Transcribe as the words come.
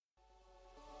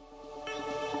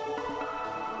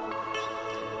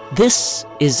This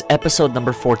is episode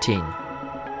number 14,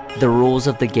 The Rules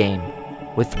of the Game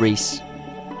with Reese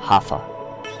Hoffa.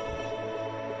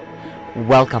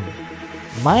 Welcome.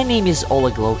 My name is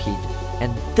Oleg Lohid,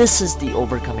 and this is the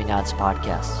Overcoming Odds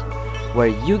podcast, where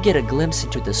you get a glimpse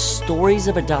into the stories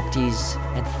of adoptees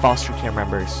and foster care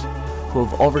members who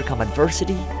have overcome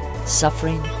adversity,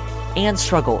 suffering, and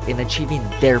struggle in achieving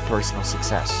their personal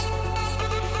success.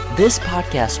 This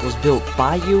podcast was built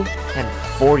by you and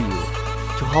for you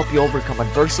to help you overcome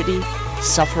adversity,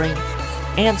 suffering,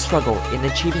 and struggle in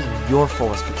achieving your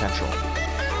fullest potential.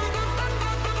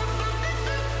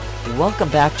 Welcome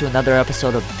back to another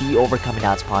episode of the Overcoming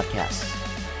Odds podcast.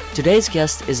 Today's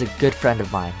guest is a good friend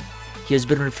of mine. He has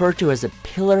been referred to as a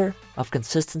pillar of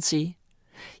consistency.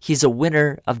 He's a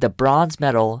winner of the bronze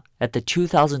medal at the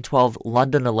 2012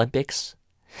 London Olympics,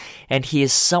 and he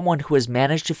is someone who has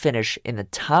managed to finish in the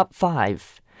top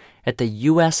 5 at the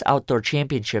U.S. Outdoor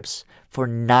Championships for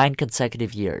 9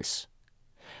 consecutive years.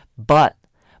 But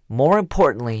more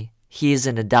importantly, he is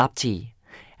an adoptee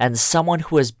and someone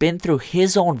who has been through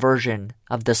his own version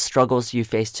of the struggles you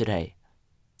face today.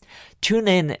 Tune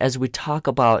in as we talk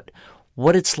about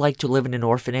what it's like to live in an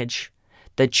orphanage,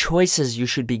 the choices you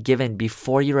should be given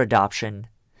before your adoption,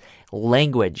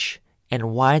 language,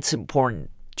 and why it's important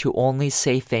to only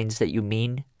say things that you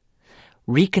mean,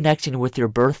 reconnecting with your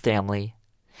birth family,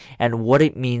 and what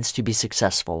it means to be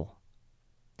successful.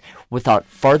 Without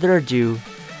further ado,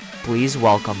 please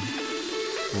welcome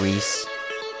Reese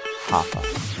Hoffa.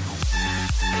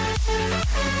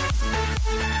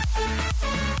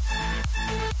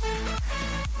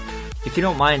 If you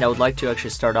don't mind, I would like to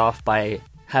actually start off by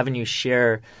having you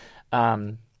share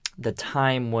the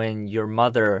time when your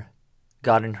mother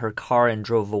got in her car and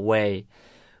drove away.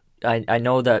 I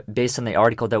know that based on the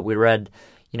article that we read,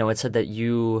 it said that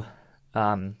you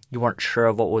weren't sure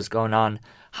of what was going on.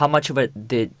 How much of it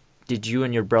did you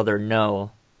and your brother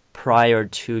know prior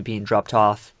to being dropped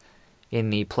off in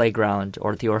the playground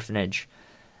or at the orphanage,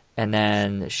 and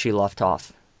then she left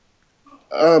off?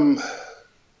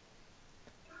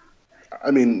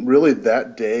 Really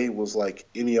that day was like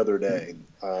any other day.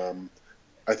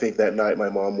 I think that night my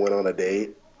mom went on a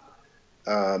date.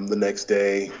 The next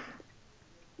day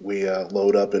we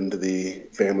load up into the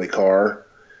family car.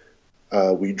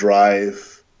 We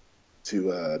drive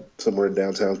to somewhere in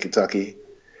downtown Kentucky,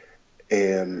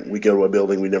 and we go to a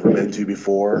building we've never been to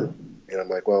before. And I'm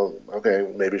like, well, okay,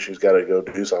 maybe she's got to go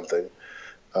do something.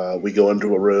 We go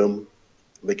into a room.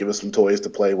 They give us some toys to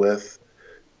play with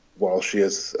while she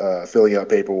is filling out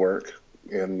paperwork.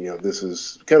 And, this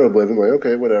is kind of oblivion, like,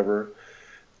 okay, whatever.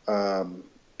 And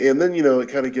then, it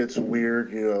kind of gets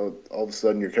weird. All of a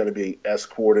sudden you're kind of being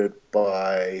escorted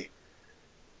by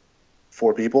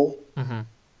 4 people. Mm-hmm.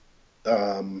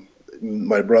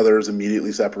 My brother is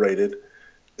immediately separated.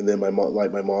 And then my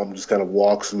mom just kind of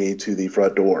walks me to the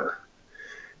front door.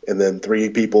 And then 3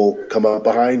 people come up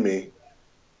behind me,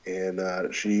 and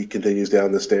she continues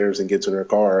down the stairs and gets in her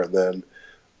car. And then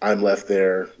I'm left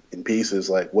there in pieces,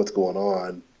 like, what's going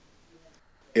on?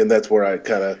 And that's where I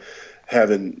kind of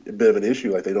having a bit of an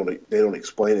issue. Like, they don't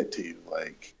explain it to you.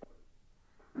 Like,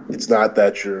 it's not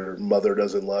that your mother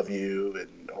doesn't love you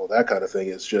and all that kind of thing.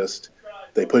 It's just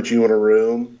they put you in a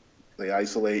room, they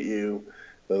isolate you,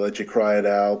 they let you cry it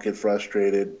out, get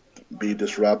frustrated, be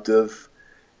disruptive,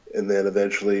 and then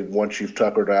eventually, once you've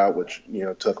tuckered out, which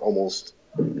took almost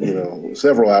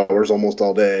several hours, almost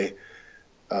all day,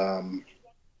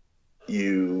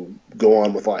 you go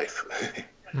on with life.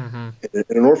 Mm-hmm.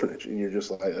 in an orphanage, and you're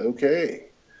just like, okay.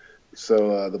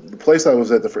 So the place I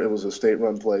was at, it was a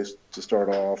state-run place to start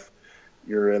off.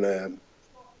 You're in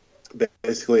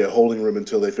basically a holding room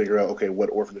until they figure out, okay, what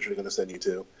orphanage they're going to send you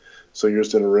to. So you're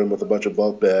just in a room with a bunch of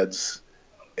bunk beds,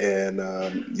 and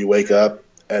you wake up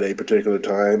at a particular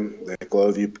time. They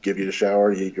clothe you, give you a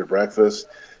shower, you eat your breakfast.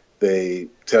 They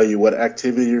tell you what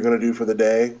activity you're going to do for the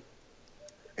day,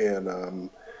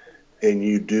 and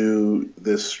you do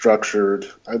this structured,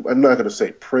 I'm not going to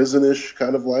say prison-ish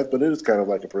kind of life, but it is kind of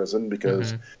like a prison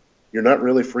because mm-hmm. you're not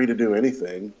really free to do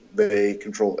anything. They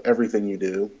control everything you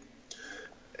do.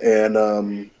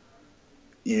 And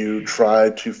you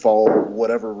try to follow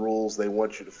whatever rules they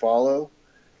want you to follow,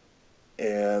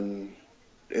 and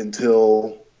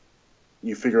until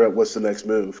you figure out what's the next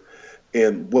move.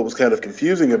 And what was kind of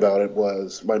confusing about it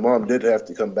was my mom did have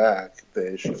to come back.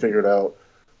 She figured out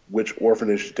which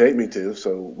orphanage to take me to.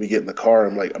 So we get in the car.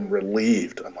 I'm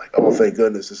relieved. I'm like, oh, thank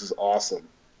goodness, this is awesome.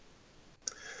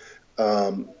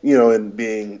 And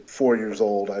being 4 years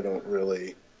old,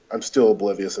 I'm still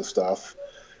oblivious of stuff.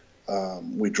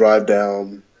 We drive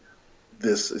down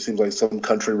this, it seems like some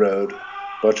country road,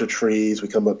 bunch of trees. We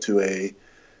come up to a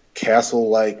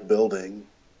castle-like building.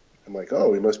 I'm like, oh,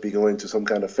 we must be going to some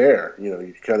kind of fair. You know,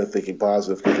 you're kind of thinking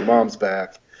positive because your mom's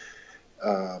back.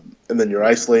 And then you're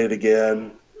isolated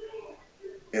again.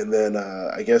 And then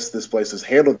I guess this place has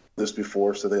handled this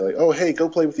before, so they're like, oh, hey, go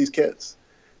play with these kids.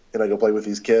 And I go play with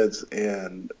these kids,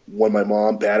 and when my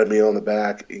mom patted me on the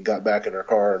back and got back in her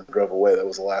car and drove away, that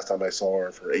was the last time I saw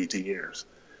her for 18 years.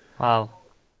 Wow.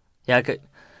 Yeah,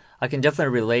 I can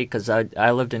definitely relate because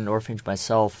I lived in an orphanage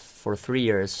myself for 3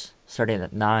 years, starting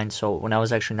at 9. So when I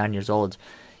was actually 9 years old,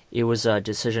 it was a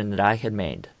decision that I had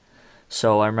made.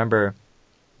 So I remember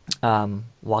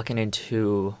walking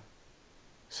into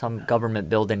some government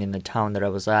building in the town that I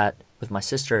was at with my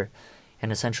sister,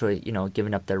 and essentially,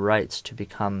 giving up their rights to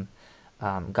become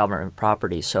government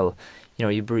property. So,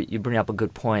 you bring up a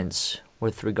good points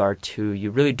with regard to you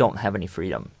really don't have any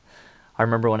freedom. I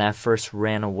remember when I first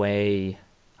ran away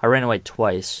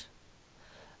twice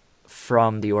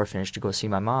from the orphanage to go see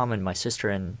my mom and my sister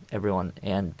and everyone,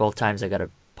 and both times I got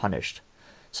punished,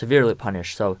 severely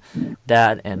punished. So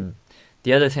that, and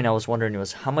the other thing I was wondering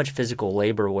was how much physical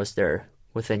labor was there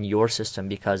within your system,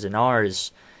 because in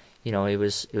ours, it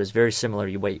was very similar.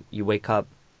 You wake up,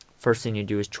 first thing you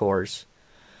do is chores,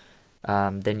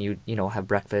 then you have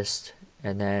breakfast,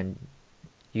 and then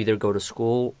you either go to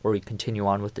school or you continue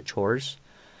on with the chores,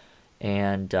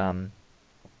 and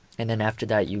then after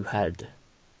that you had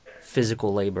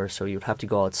physical labor, so you'd have to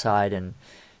go outside and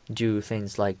do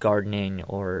things like gardening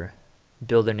or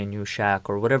building a new shack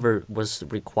or whatever was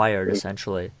required,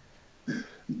 essentially.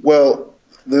 Well,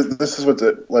 this is what's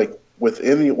like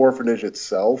within the orphanage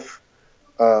itself.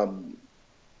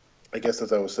 I guess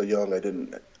as I was so young, I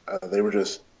didn't. They were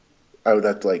just. I would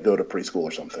have to go to preschool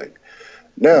or something.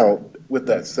 Now, with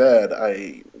that said,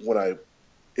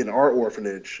 in our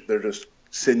orphanage, they're just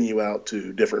sending you out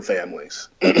to different families.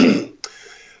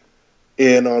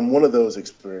 And on one of those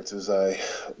experiences, I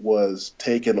was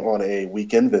taken on a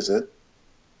weekend visit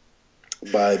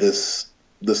by this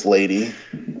lady,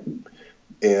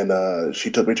 and she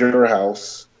took me to her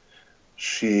house.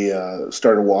 She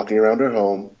started walking around her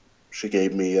home. She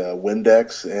gave me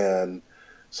Windex and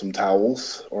some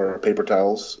towels or paper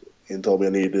towels, and told me I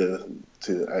needed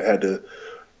I had to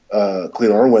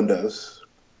clean our windows.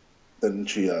 Then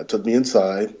she took me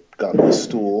inside, got me a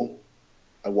stool.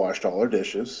 I washed all her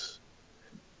dishes,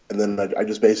 and then I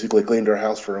just basically cleaned her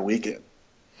house for a weekend.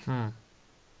 And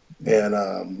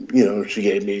she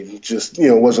gave me just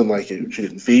it wasn't like she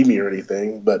didn't feed me or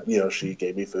anything, but she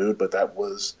gave me food. But that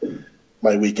was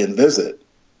my weekend visit.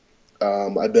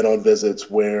 I've been on visits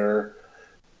where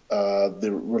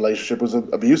the relationship was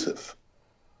abusive.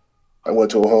 I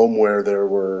went to a home where there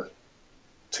were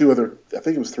three other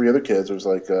kids. There was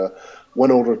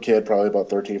one older kid, probably about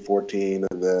 13, 14,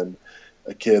 and then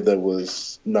a kid that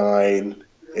was 9,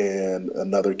 and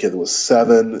another kid that was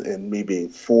 7, and me being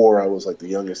 4, I was the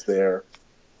youngest there.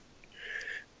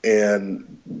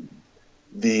 And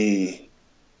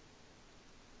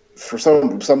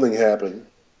something happened,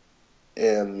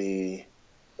 and the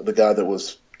guy that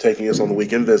was taking us on the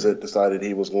weekend visit decided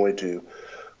he was going to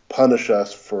punish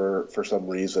us for some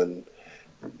reason.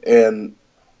 And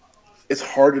it's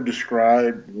hard to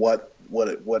describe what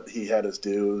he had us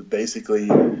do. Basically,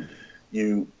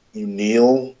 you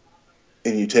kneel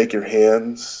and you take your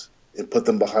hands and put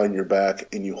them behind your back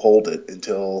and you hold it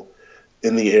until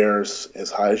in the air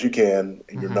as high as you can,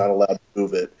 and you're not allowed to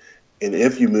move it. And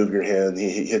if you move your hand,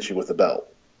 he hits you with a belt.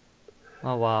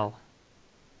 Oh, wow.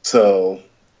 So,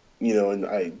 and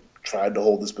I tried to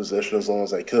hold this position as long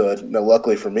as I could. Now,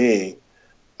 luckily for me,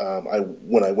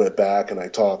 when I went back and I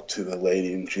talked to the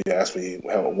lady and she asked me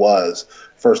how it was,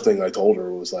 first thing I told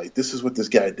her was this is what this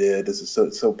guy did. This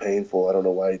is so painful. I don't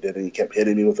know why he did it. He kept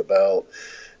hitting me with a belt.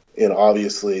 And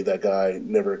obviously that guy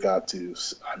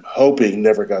I'm hoping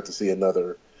never got to see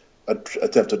another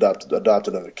attempt to adopt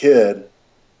another kid.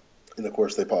 And of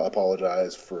course they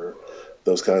apologize for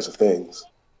those kinds of things.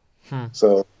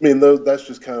 So, that's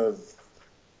just kind of,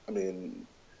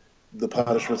 the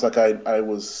punishments. I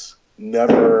was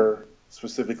never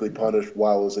specifically punished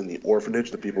while I was in the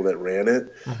orphanage, the people that ran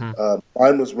it.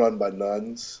 Mine was run by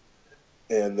nuns,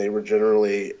 and they were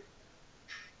generally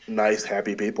nice,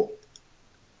 happy people.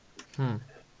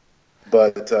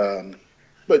 But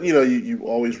you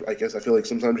always, I guess I feel like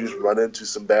sometimes you just run into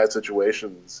some bad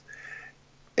situations,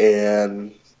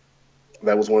 and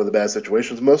that was one of the bad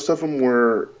situations. Most of them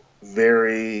were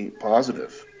very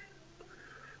positive.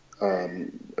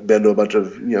 I've been to a bunch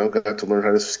of, got to learn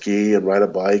how to ski and ride a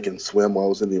bike and swim while I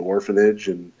was in the orphanage,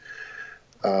 and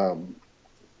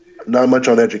not much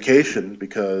on education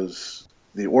because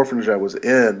the orphanage I was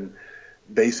in,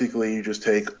 basically you just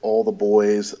take all the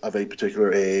boys of a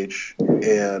particular age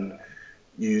and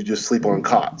you just sleep on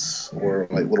cots or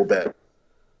like little bed.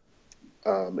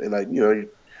 And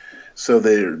so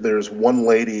there's one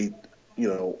lady,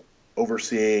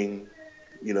 overseeing,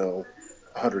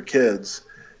 100 kids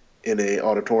in a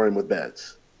auditorium with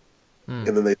beds. And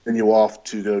then they send you off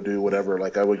to go do whatever.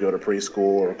 Like I would go to preschool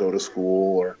or go to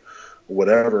school or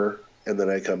whatever. And then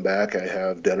I come back, I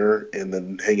have dinner and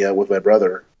then hang out with my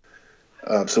brother.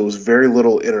 So it was very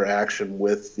little interaction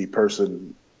with the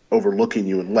person overlooking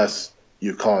you unless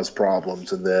you cause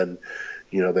problems. And then,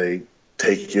 they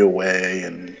take you away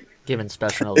and Given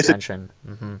special attention.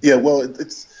 Mm-hmm. Yeah, well,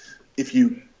 it's if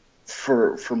you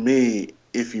for me,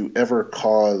 if you ever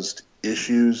caused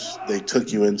issues, they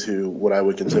took you into what I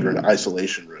would consider an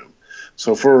isolation room.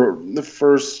 So for the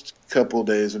first couple of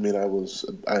days, I was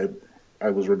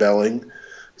rebelling,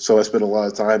 so I spent a lot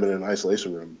of time in an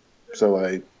isolation room. So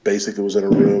I basically was in a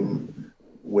room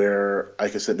where I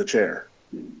could sit in a chair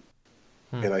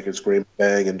and I could scream,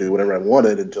 bang, and do whatever I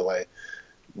wanted until I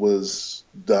was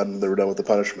done. They were done with the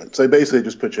punishment. So they basically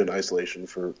just put you in isolation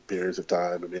for periods of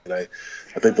time. I mean, I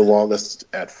think the longest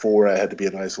at 4 I had to be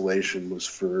in isolation was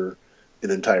for an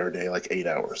entire day, like 8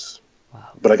 hours.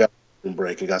 Wow. But I got a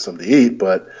break and got something to eat,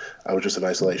 but I was just in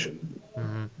isolation.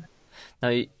 Mm-hmm. Now,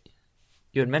 you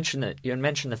had mentioned that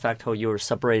the fact how you were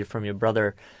separated from your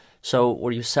brother. So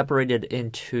were you separated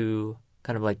into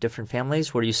kind of like different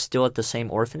families? Were you still at the same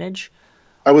orphanage?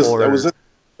 I was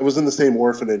in the same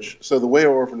orphanage. So the way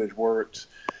our orphanage worked,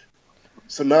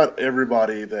 so not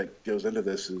everybody that goes into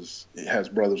this has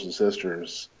brothers and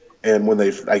sisters. And when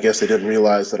I guess they didn't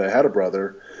realize that I had a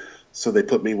brother, so they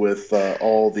put me with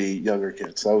all the younger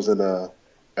kids. So I was in a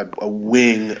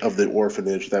wing of the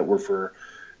orphanage that were for,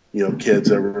 kids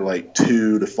that were like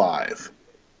 2 to 5.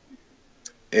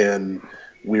 And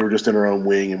we were just in our own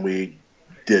wing and we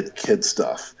did kid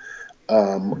stuff.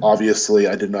 Obviously,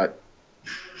 I didn't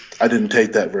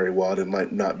take that very well. I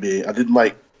didn't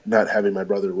like not having my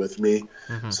brother with me.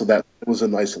 Mm-hmm. So that was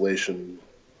in isolation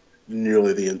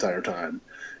nearly the entire time.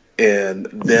 And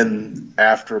then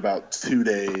after about 2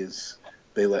 days,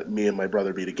 they let me and my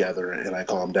brother be together and I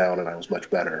calmed down and I was much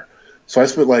better. So I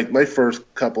spent like my first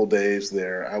couple days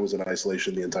there, I was in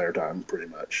isolation the entire time pretty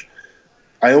much.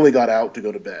 I only got out to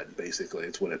go to bed, basically.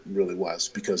 It's what it really was,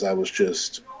 because I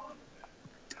didn't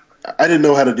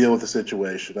know how to deal with the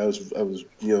situation. I was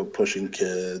pushing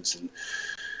kids and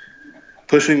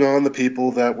pushing on the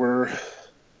people that were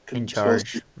in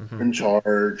charge. Mm-hmm. In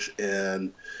charge,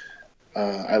 and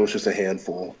I was just a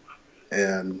handful.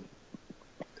 And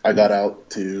I got out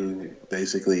to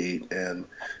basically eat and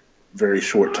very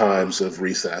short times of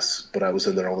recess, but I was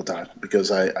in there all the time because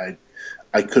I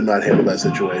could not handle that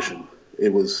situation.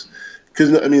 It was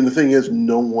because the thing is,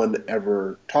 no one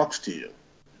ever talks to you.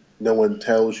 No one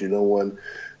tells you, no one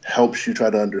helps you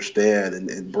try to understand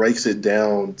and breaks it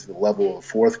down to the level of a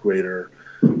 4th grader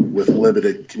with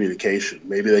limited communication.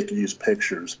 Maybe they could use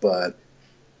pictures, but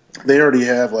they already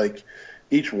have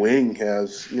each wing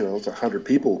has, it's 100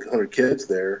 people, 100 kids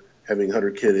there having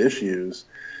 100 kid issues.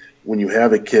 When you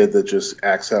have a kid that just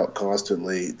acts out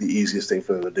constantly, the easiest thing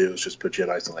for them to do is just put you in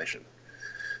isolation.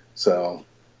 So,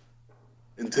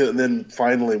 and then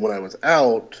finally when I was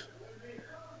out,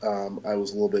 I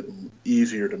was a little bit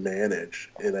easier to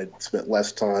manage, and I spent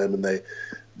less time, and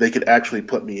they could actually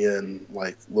put me in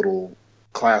like little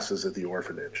classes at the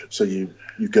orphanage. So you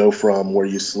go from where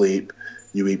you sleep,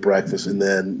 you eat breakfast, and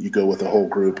then you go with a whole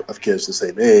group of kids the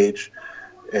same age,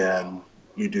 and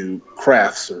you do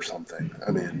crafts or something.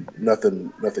 I mean,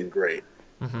 nothing great.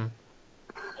 Mm-hmm.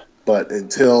 But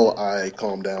until I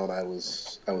calmed down, I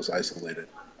was isolated.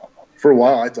 For a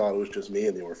while, I thought it was just me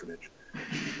in the orphanage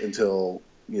until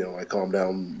I calmed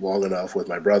down long enough with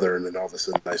my brother, and then all of a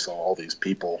sudden I saw all these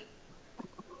people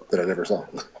that I never saw.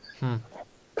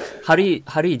 How do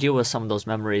you deal with some of those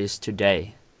memories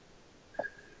today?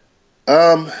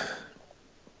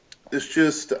 It's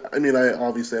just, I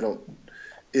don't.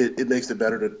 It makes it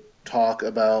better to talk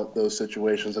about those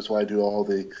situations. That's why I do all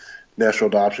the National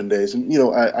Adoption Days, and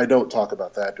I don't talk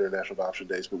about that during National Adoption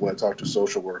Days. But when I talk to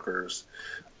social workers,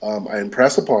 I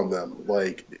impress upon them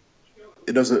it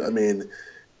doesn't.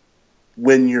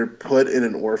 When you're put in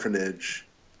an orphanage,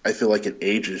 I feel like it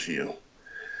ages you.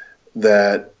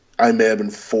 That I may have been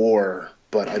 4,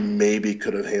 but I maybe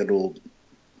could have handled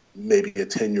maybe a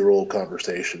 10-year-old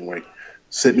conversation. Like,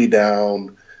 sit me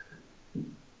down,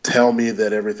 tell me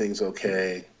that everything's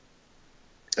okay.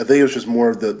 I think it was just more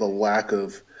of the lack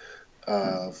of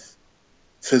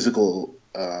physical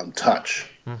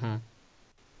touch. Mm-hmm.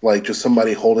 Like just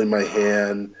somebody holding my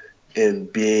hand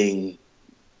and being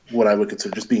what I would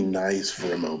consider just being nice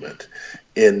for a moment,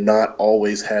 and not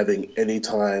always having any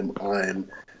time I'm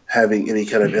having any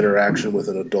kind of interaction with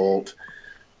an adult,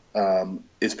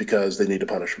 it's because they need to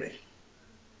punish me.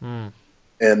 Mm.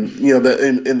 And you know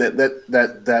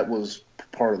that was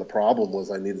part of the problem,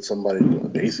 was I needed somebody to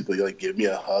basically like give me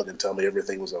a hug and tell me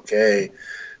everything was okay,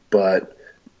 but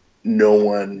no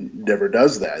one ever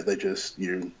does that.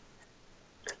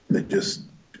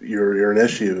 You're an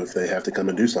issue if they have to come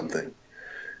and do something,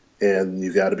 and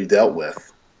you got to be dealt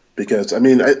with. Because I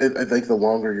mean, I think the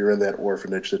longer you're in that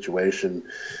orphanage situation,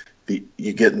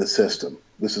 you get in the system.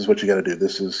 This is what you got to do.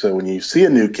 This is so when you see a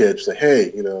new kid, say,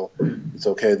 hey, it's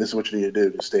okay. This is what you need to do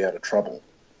to stay out of trouble.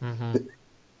 Mm-hmm.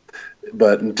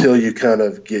 But until you kind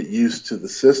of get used to the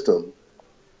system,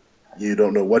 you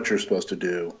don't know what you're supposed to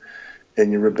do,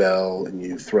 and you rebel and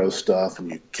you throw stuff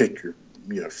and you kick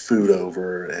your food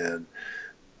over, and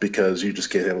because you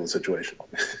just can't handle the situation.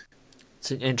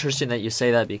 It's interesting that you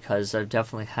say that, because I've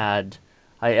definitely had.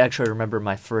 I actually remember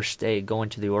my first day going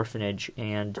to the orphanage,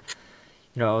 and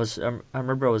I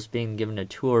remember I was being given a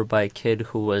tour by a kid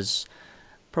who was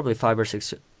probably 5 or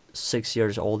 6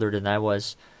 years older than I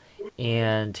was,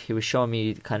 and he was showing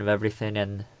me kind of everything,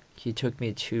 and he took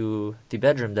me to the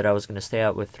bedroom that I was going to stay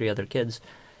at with 3 other kids,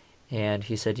 and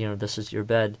he said, this is your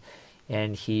bed,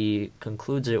 and he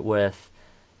concludes it with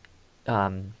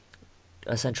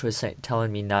essentially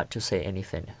telling me not to say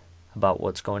anything about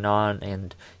what's going on,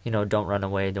 and don't run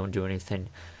away, don't do anything.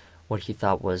 What he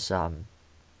thought was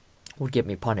would get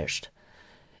me punished.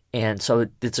 And so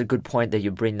it's a good point that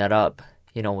you bring that up,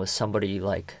 with somebody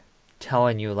like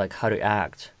telling you like how to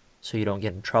act so you don't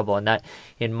get in trouble. And that,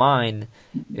 in mine,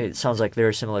 it sounds like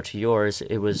very similar to yours.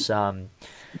 It was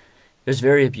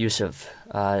very abusive.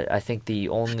 I think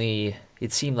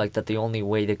it seemed like that the only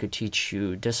way they could teach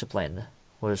you discipline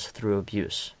was through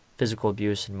abuse, physical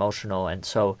abuse, emotional. And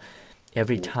so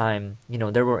every time,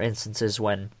 there were instances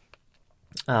when,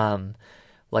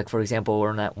 like for example,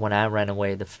 when I ran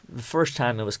away, the first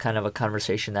time it was kind of a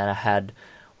conversation that I had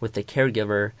with the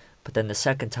caregiver, but then the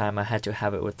second time I had to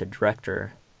have it with the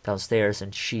director downstairs,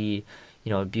 and she,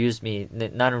 abused me,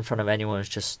 not in front of anyone. It was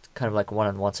just kind of like a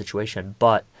one-on-one situation,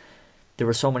 but there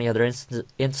were so many other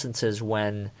instances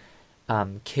when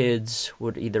kids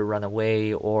would either run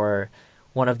away, or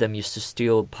one of them used to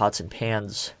steal pots and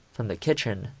pans from the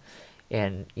kitchen,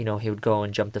 and he would go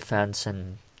and jump the fence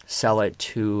and sell it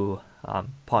to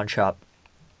pawn shop,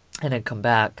 and then come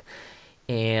back.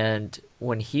 And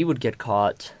when he would get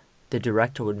caught, the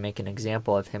director would make an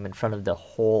example of him in front of the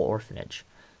whole orphanage,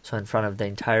 so in front of the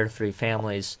entire 3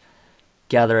 families,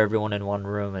 gather everyone in one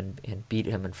room and beat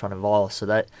him in front of all. So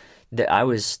that I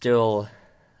was still,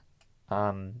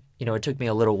 it took me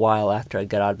a little while after I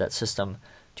got out of that system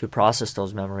to process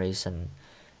those memories and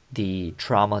the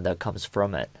trauma that comes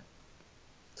from it.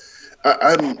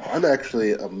 I'm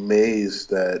actually amazed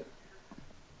that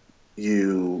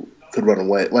you could run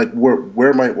away. Like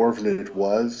where my orphanage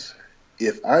was,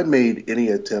 if I made any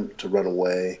attempt to run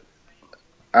away,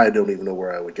 I don't even know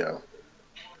where I would go.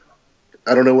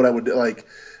 I don't know what I would do. Like,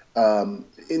 I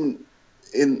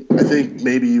think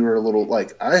maybe you were a little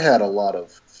like, I had a lot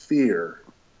of fear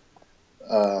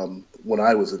when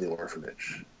I was in the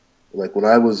orphanage. Like when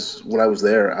I was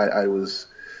there, I was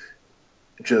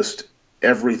just,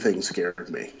 everything scared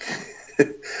me.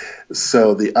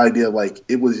 So the idea, like,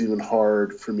 it was even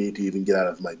hard for me to even get out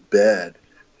of my bed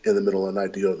in the middle of the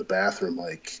night to go to the bathroom.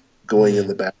 Like, going in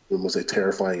the bathroom was a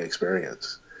terrifying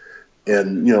experience.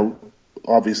 And,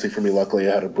 obviously for me, luckily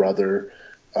I had a brother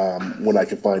when I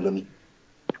could find him,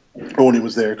 or when he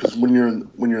was there. Because when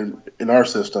you're in our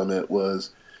system, it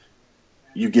was,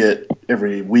 you get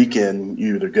every weekend,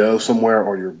 you either go somewhere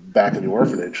or you're back in the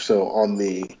orphanage. So on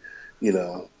the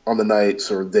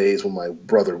nights or days when my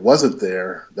brother wasn't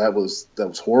there, that was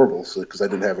horrible. So because I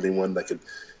didn't have anyone that could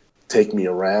take me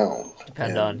around.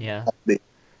 Depend on, yeah.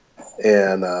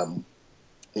 And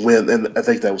and I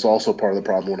think that was also part of the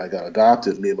problem when I got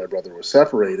adopted. Me and my brother were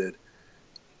separated.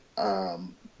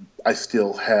 I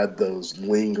still had those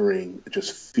lingering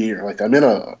just fear. Like, I'm in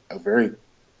a very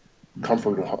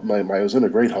comfortable. I was in a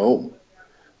great home,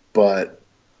 but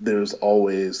there's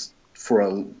always,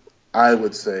 I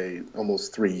would say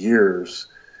almost 3 years,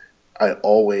 I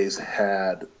always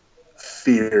had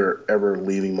fear ever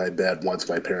leaving my bed once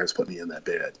my parents put me in that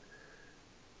bed.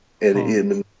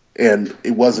 And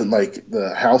it wasn't like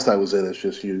the house I was in. It's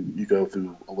just you go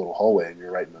through a little hallway and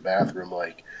you're right in the bathroom.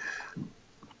 Like,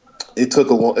 it took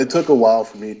a while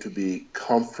for me to be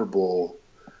comfortable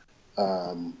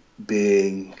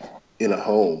being in a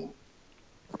home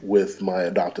with my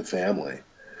adoptive family.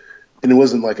 And it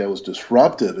wasn't like I was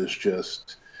disruptive. It's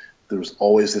just there was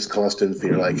always this constant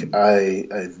fear. Like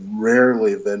I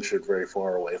rarely ventured very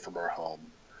far away from our home.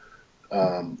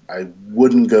 I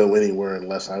wouldn't go anywhere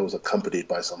unless I was accompanied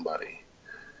by somebody.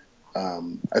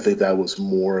 I think that was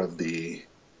more of the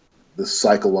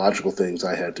psychological things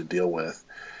I had to deal with,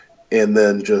 and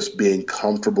then just being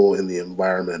comfortable in the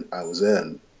environment I was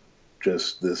in.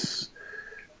 Just this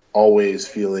always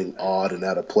feeling odd and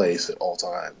out of place at all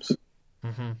times.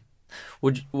 Mm-hmm.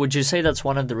 Would you say that's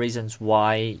one of the reasons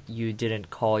why you didn't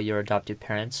call your adopted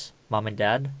parents mom and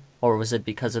dad, or was it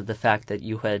because of the fact that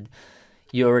you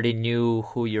already knew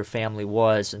who your family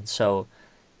was, and so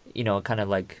kind of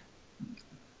like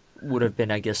would have been,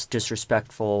 I guess,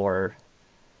 disrespectful or?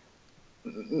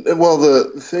 Well,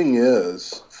 the thing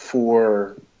is,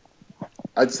 for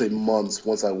I'd say months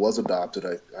once I was adopted,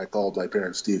 I called my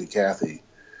parents Steve and Kathy,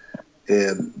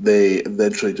 and they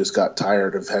eventually just got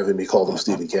tired of having me call them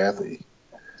Steve and Kathy.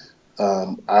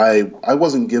 I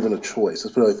wasn't given a choice.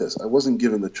 Let's put it like this: I wasn't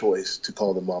given the choice to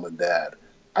call them mom and dad.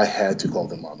 I had to call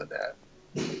them mom and dad.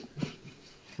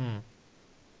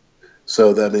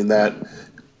 So that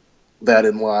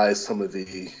in lies some of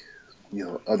the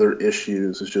other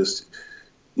issues. Is just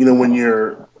when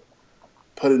you're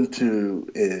put into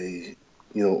a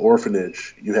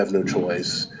orphanage, you have no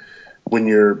choice. When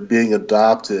you're being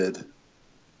adopted,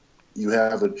 you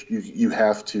have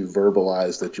to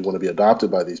verbalize that you want to be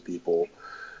adopted by these people.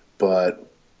 But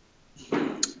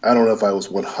I don't know if I was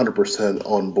 100%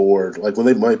 on board. Like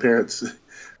when my parents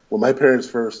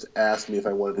first asked me if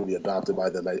I wanted to be adopted by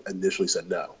them, I initially said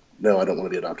no, I don't want to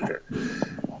be adopted here.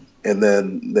 And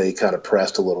then they kind of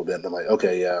pressed a little bit, and I'm like,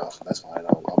 okay, yeah, that's fine,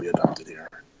 I'll be adopted here.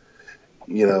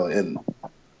 And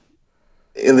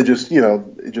it just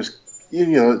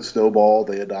it snowballed.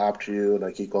 They adopt you, and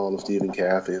I keep calling them Steve and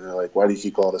Kathy, and they're like, why do you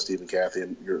keep calling us Steve and Kathy?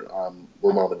 And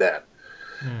we're mom and dad.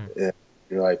 And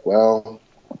you're like, well,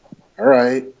 all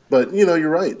right, but you're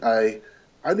right. I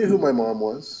knew who my mom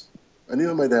was. I knew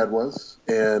who my dad was,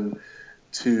 and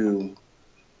to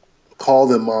call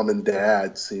them mom and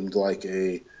dad seemed like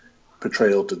a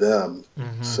betrayal to them.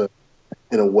 Mm-hmm. So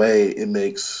in a way, it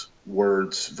makes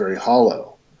words very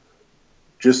hollow.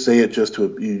 Just say it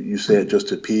you say it just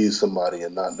to appease somebody,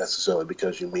 and not necessarily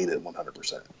because you mean it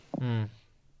 100%.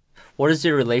 What is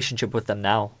your relationship with them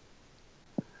now?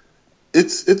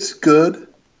 It's good.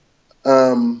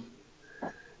 How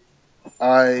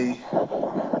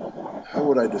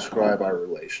would I describe our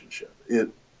relationship?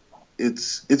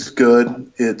 It's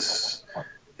good. It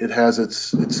has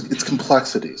its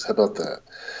complexities. How about that?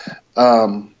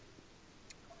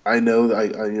 I know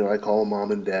that I call them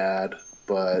mom and dad,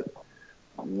 but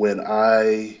when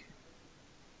at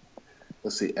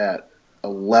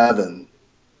 11,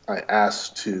 I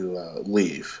asked to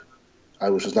leave.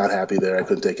 I was just not happy there. I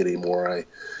couldn't take it anymore.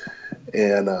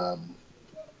 And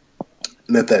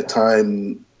at that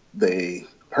time, they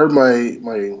heard my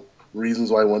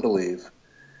reasons why I wanted to leave,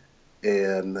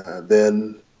 and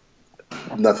then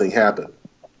nothing happened.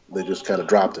 They just kind of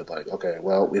dropped it. Like, okay,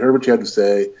 well, we heard what you had to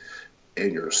say,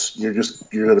 and you're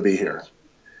going to be here.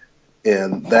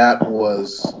 And that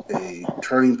was a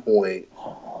turning point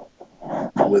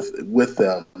with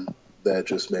them that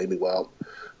just made me, well,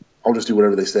 I'll just do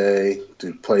whatever they say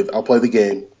to play. I'll play the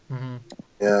game, mm-hmm.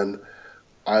 and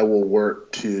I will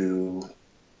work to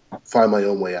find my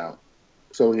own way out.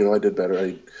 So I did better.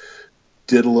 I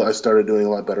started doing a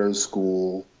lot better in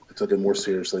school. I took it more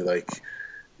seriously. Like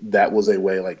that was a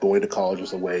way. Like going to college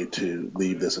was a way to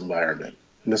leave this environment.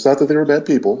 And it's not that they were bad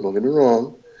people. Don't get me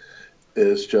wrong.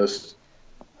 It's just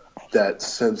that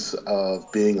sense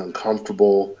of being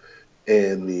uncomfortable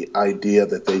and the idea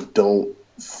that they don't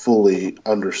fully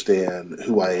understand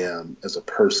who I am as a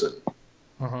person.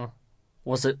 Uh-huh.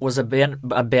 Was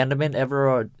abandonment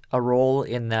ever a role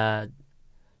in that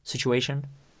situation,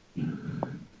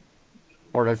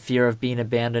 or the fear of being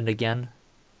abandoned again?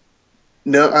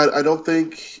 No, I don't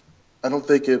think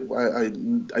it. I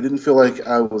didn't feel like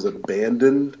I was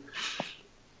abandoned.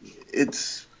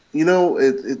 It's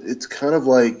it's kind of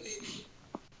like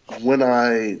when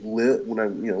I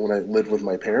lived with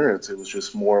my parents. It was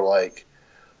just more like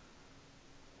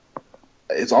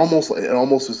it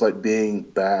almost is like being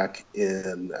back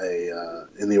in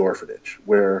the orphanage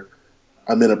where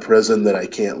I'm in a prison that I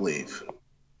can't leave.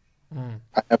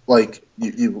 I have like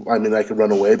I mean, I could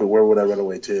run away, but where would I run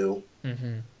away to?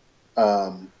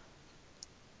 Mm-hmm.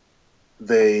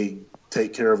 They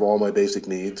take care of all my basic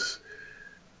needs.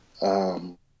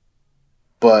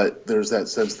 But there's that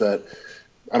sense that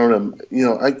I don't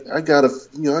know. I'd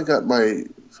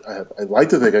like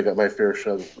to think I got my fair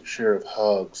share of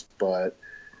hugs, but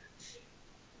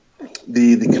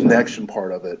the connection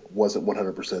part of it wasn't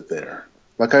 100% there.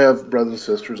 Like I have brothers and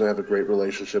sisters, I have a great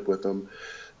relationship with them,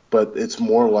 but it's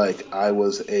more like I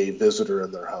was a visitor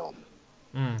in their home.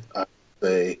 Mm.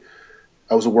 They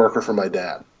I was a worker for my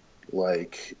dad.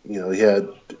 Like, he had,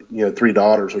 three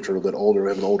daughters, which are a bit older. We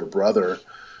have an older brother,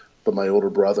 but my older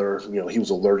brother, he was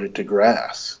allergic to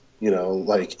grass.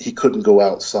 Like he couldn't go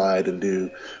outside and do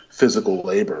physical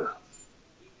labor.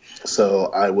 So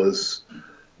I was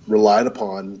relied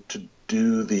upon to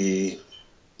do the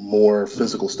more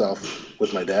physical stuff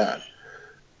with my dad.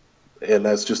 And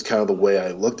that's just kind of the way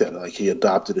I looked at it. Like he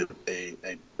adopted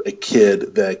a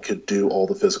kid that could do all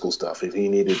the physical stuff. If he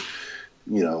needed,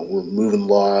 we're moving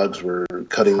logs, we're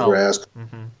cutting Help. grass.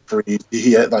 Mm-hmm.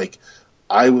 He had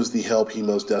I was the help he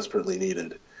most desperately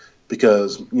needed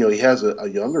because he has a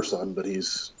younger son, but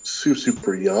he's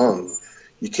super young.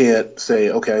 You can't say,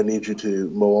 okay, I need you to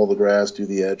mow all the grass, do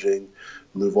the edging,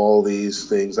 move all these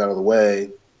things out of the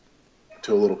way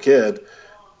to a little kid,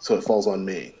 so it falls on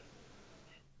me.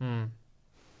 Mm.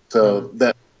 So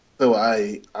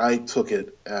I took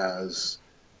it as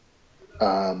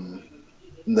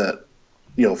that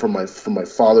from my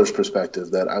father's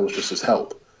perspective that I was just his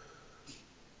help,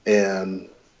 and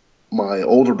my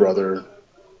older brother,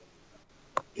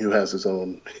 who has his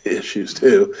own issues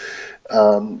too,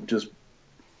 just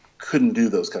couldn't do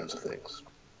those kinds of things.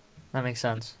 That makes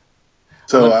sense.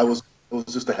 So I was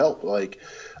just a help. Like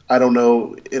I don't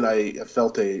know, and I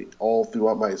felt all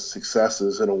throughout my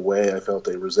successes in a way I felt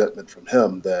a resentment from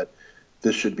him that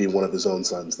this should be one of his own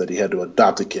sons, that he had to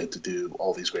adopt a kid to do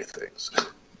all these great things.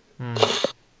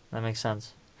 That makes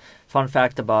sense. Fun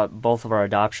fact about both of our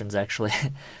adoptions, actually.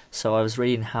 So I was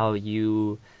reading how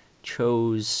you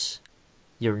chose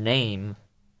your name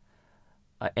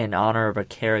in honor of a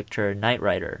character, Knight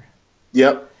Rider.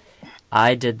 Yep.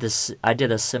 I did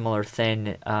a similar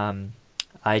thing.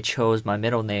 I chose my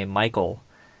middle name, Michael,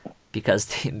 because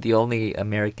the only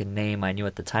American name I knew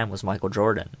at the time was Michael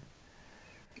Jordan.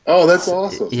 Oh, that's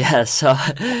awesome. Yeah, so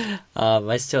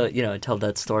I still, tell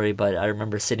that story, but I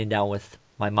remember sitting down with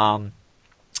my mom.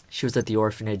 She was at the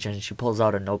orphanage, and she pulls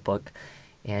out a notebook,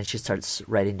 and she starts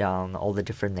writing down all the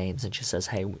different names, and she says,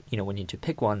 hey, we need to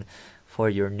pick one for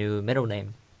your new middle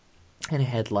name. And it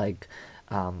had,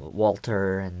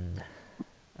 Walter, and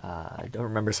I don't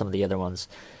remember some of the other ones.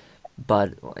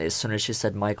 But as soon as she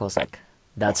said Michael, I was like,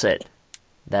 that's it.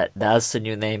 That's the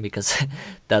new name, because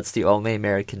that's the only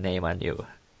American name I knew.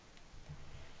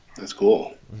 That's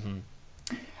cool.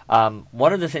 Mm-hmm.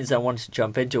 One of the things I wanted to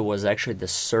jump into was actually the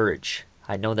search.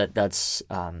 I know that's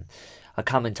a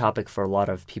common topic for a lot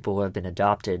of people who have been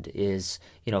adopted is,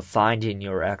 finding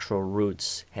your actual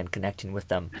roots and connecting with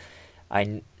them.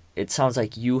 It sounds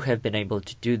like you have been able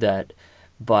to do that,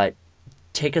 but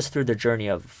take us through the journey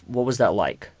of what was that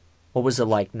like? What was it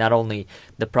like, not only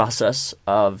the process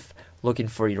of looking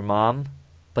for your mom,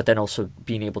 but then also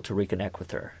being able to reconnect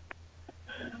with her?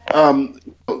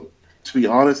 To be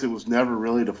honest, it was never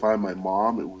really to find my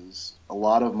mom. It was a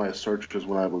lot of my searches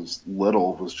when I was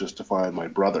little was just to find my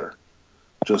brother,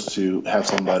 just to have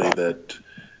somebody that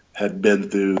had been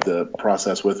through the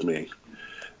process with me.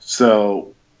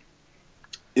 So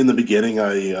in the beginning,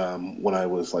 when I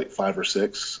was like 5 or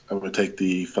 6, I would take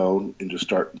the phone and just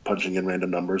start punching in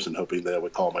random numbers and hoping that I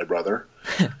would call my brother.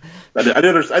 I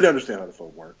didn't understand how the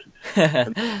phone worked.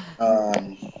 And,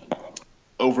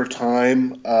 over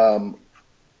time,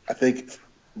 I think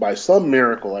by some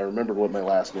miracle, I remembered what my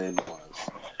last name was.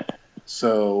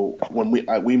 So when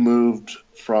we moved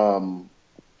from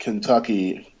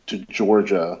Kentucky to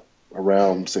Georgia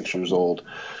around 6 years old,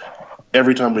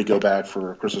 every time we go back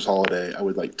for a Christmas holiday, I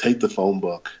would take the phone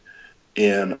book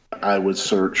and I would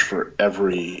search for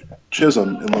every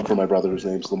Chisholm and look for my brother whose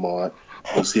name's Lamont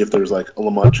and see if there's a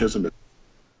Lamont Chisholm.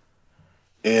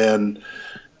 And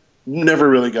never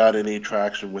really got any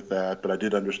traction with that, but I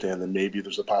did understand that maybe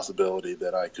there's a possibility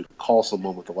that I could call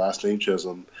someone with the last name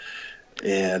Chisholm,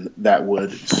 and that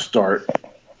would start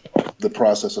the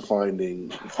process of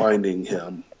finding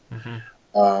him.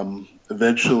 Mm-hmm.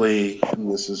 Eventually,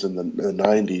 and this is in the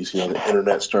 90s, the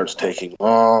internet starts taking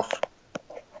off,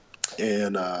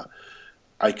 and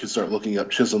I could start looking up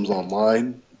Chisholms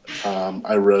online.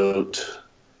 I wrote,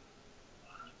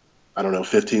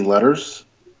 15 letters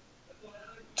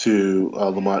to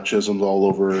Lamont Chisholms all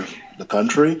over the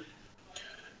country.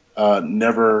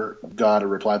 Never got a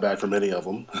reply back from any of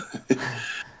them.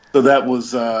 So that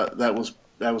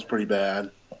was pretty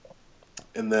bad.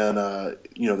 And then the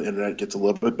internet gets a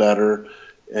little bit better,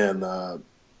 and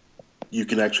you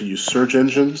can actually use search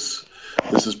engines.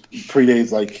 This is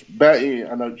predates back.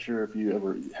 I'm not sure if you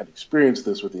ever had experienced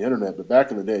this with the internet, but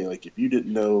back in the day, if you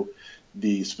didn't know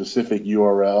the specific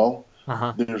URL,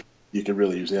 you could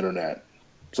really use the internet.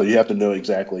 So you have to know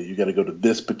exactly. You got to go to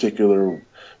this particular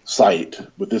site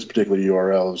with this particular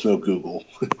URL. There's no Google.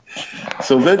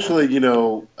 So eventually,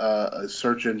 a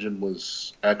search engine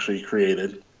was actually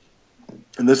created,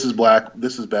 and this is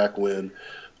back when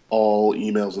all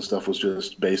emails and stuff was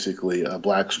just basically a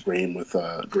black screen with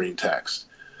green text.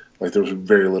 Like there was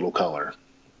very little color.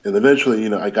 And eventually,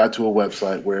 I got to a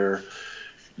website where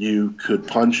you could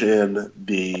punch in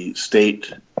the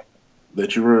state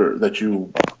that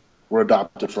you were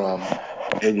adopted from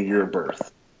and your year of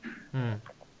birth. Hmm.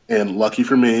 And lucky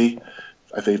for me,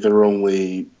 I think there were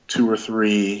only 2 or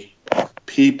 3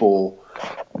 people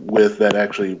with that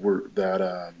actually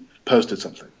posted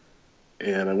something.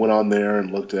 And I went on there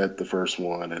and looked at the first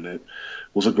one, and it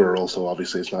was a girl, so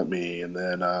obviously it's not me. And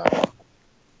then I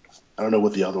don't know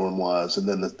what the other one was. And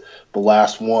then the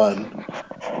last one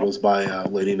was by a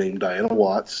lady named Diana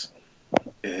Watts,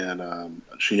 and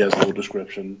she has a little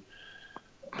description,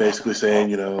 basically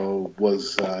saying,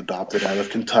 was adopted out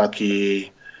of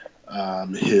Kentucky.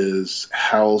 His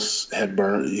house had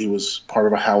burned. He was part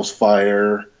of a house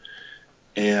fire,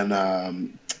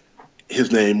 and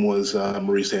his name was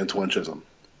Maurice Antoine Chisholm,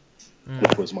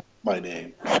 which was my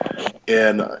name.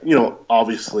 And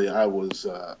obviously, I was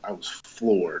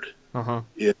floored. Uh-huh.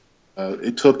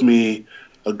 It took me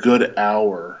a good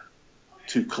hour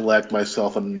to collect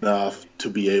myself enough to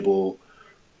be able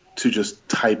to just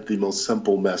type the most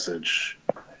simple message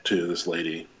to this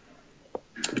lady,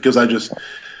 because I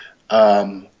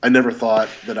never thought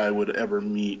that I would ever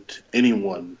meet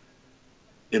anyone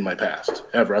in my past,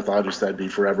 ever. I thought just I'd be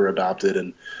forever adopted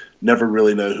and never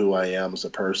really know who I am as a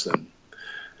person.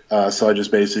 So I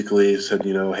just basically said,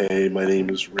 hey, my name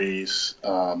is Reese.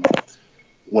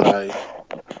 When I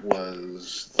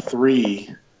was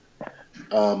 3,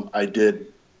 I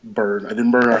didn't burn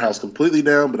our house completely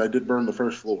down, but I did burn the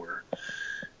first floor.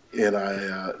 And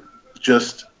I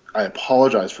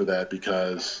apologize for that,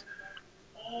 because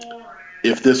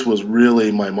if this was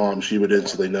really my mom, she would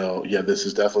instantly know, yeah, this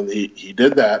is definitely, he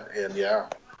did that. And yeah.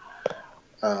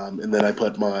 And then I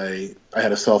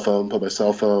had a cell phone, put my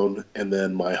cell phone and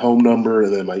then my home number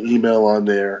and then my email on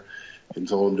there, and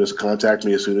told him just contact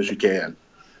me as soon as you can.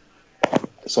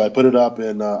 So I put it up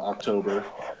in October.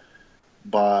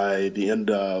 By the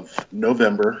end of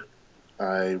November,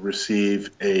 I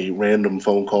received a random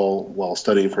phone call while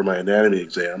studying for my anatomy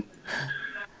exam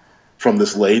from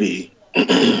this lady.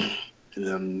 And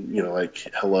then,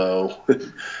 like, hello.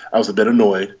 I was a bit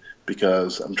annoyed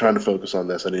because I'm trying to focus on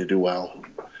this. I need to do well.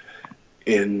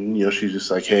 And, she's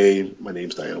just like, hey, my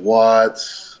name's Diana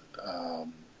Watts.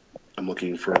 I'm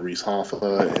looking for Reese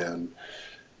Hoffa. And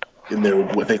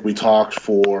I think we talked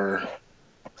for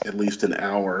at least an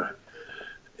hour.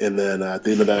 And then at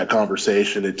the end of that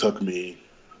conversation, it took me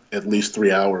at least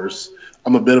 3 hours.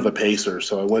 I'm a bit of a pacer,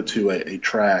 so I went to a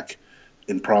track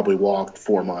and probably walked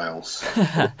 4 miles.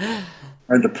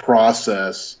 Trying to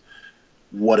process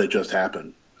what had just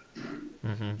happened.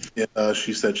 Mm-hmm. And,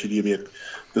 she said she'd give me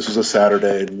this was a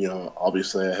Saturday, and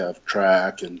obviously I have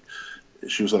track, and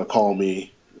she was going to call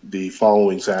me the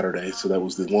following Saturday. So that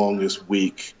was the longest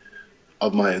week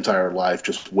of my entire life,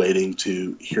 just waiting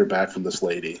to hear back from this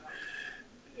lady.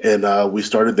 And we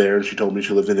started there, and she told me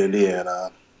she lived in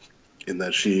Indiana, and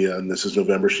that and this is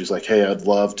November, she's like, hey, I'd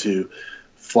love to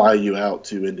fly you out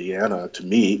to Indiana to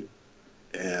meet.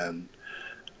 And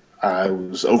I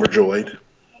was overjoyed.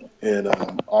 And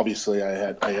obviously I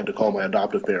had to call my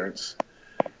adoptive parents.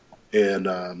 And,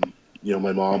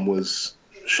 my mom was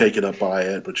shaken up by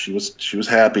it, but she was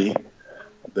happy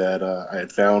that I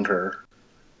had found her.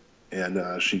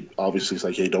 And she obviously is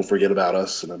like, hey, don't forget about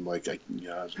us. And I'm like,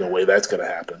 there's no way that's going to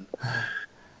happen.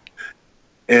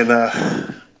 And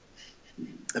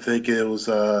I think it was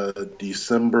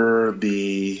December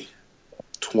the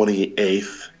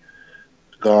 28th,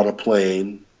 got on a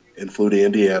plane and flew to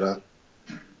Indiana.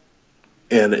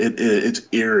 And it's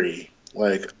eerie.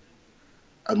 Like,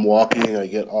 I'm walking, I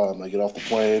get off the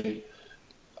plane,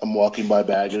 I'm walking by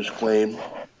baggage claim,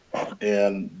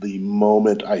 and the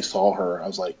moment I saw her, I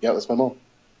was like, yeah, that's my mom.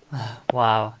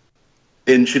 Wow.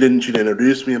 And she didn't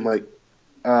introduce me. I'm like,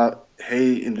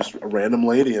 hey, and just a random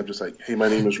lady. I'm just like, hey, my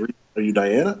name is Reese. Are you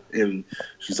Diana? And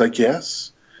she's like,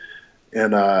 yes.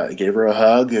 And I gave her a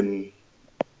hug, and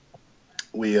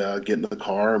we get in the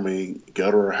car, and we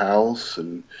go to her house,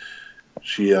 and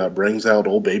she brings out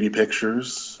old baby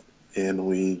pictures, and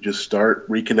we just start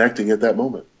reconnecting at that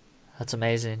moment. That's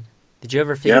amazing. Did you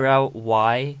ever figure out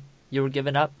why you were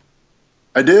giving up?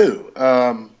 I do.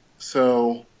 And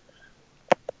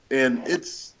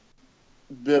it's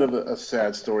a bit of a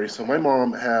sad story. So my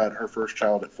mom had her first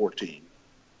child at 14.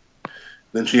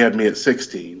 Then she had me at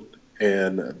 16.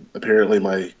 and apparently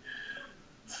my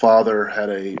father had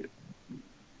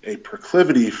a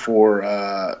proclivity for,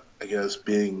 I guess,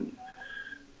 being,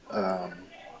 um,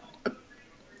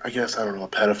 I guess, I don't know, a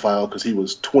pedophile, because he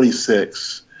was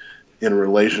 26 in a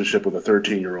relationship with a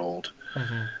 13-year-old,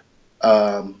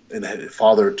 Mm-hmm. and had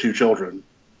fathered two children.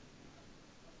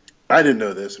 I didn't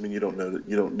know this. I mean, you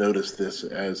don't notice this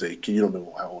as a kid. You don't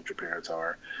know how old your parents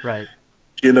are. Right.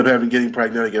 She ended up getting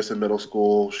pregnant, I guess, in middle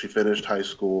school. She finished high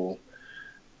school.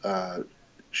 Uh,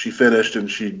 she finished, and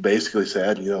she basically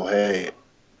said, hey,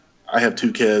 I have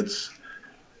two kids.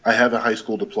 I have a high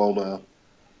school diploma.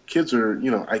 Kids are,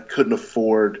 I couldn't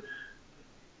afford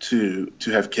to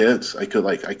have kids. I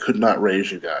could not raise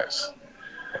you guys.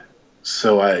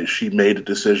 So she made a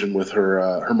decision with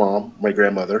her mom, my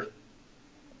grandmother,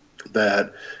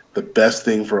 that the best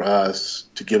thing for us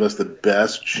to give us the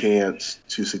best chance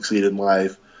to succeed in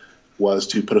life was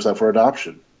to put us up for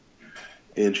adoption.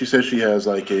 And she says she has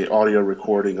like a audio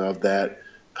recording of that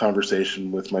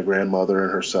conversation with my grandmother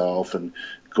and herself, and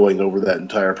going over that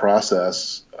entire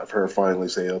process of her finally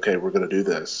saying, okay, we're going to do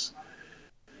this.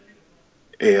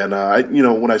 And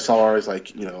when I saw her, I was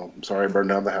like, I'm sorry I burned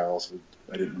down the house.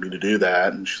 I didn't mean to do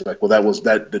that. And she's like, well,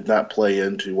 that did not play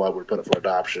into why we put it for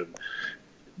adoption.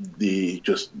 The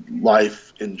just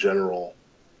life in general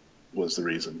was the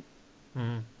reason.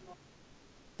 Mm-hmm.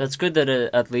 That's good that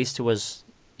at least it was,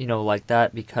 like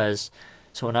that, because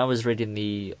so when I was reading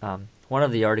the one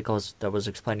of the articles that was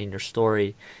explaining your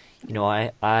story,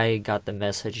 I got the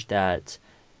message that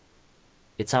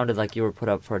it sounded like you were put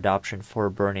up for adoption for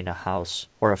burning a house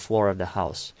or a floor of the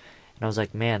house. And I was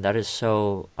like, man, that is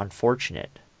so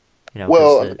unfortunate.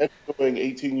 Well, going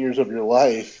 18 years of your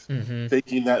life mm-hmm.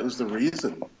 thinking that was the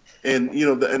reason. And,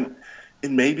 and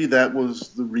maybe that was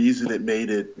the reason it made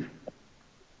it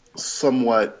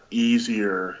somewhat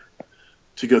easier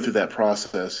to go through that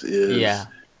process is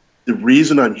the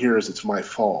reason I'm here is it's my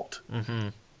fault. Mm-hmm.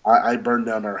 I burned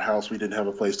down our house. We didn't have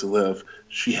a place to live.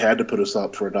 She had to put us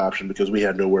up for adoption because we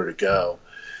had nowhere to go.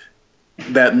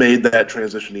 That made that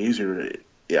transition easier.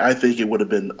 I think it would have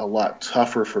been a lot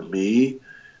tougher for me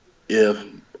if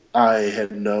I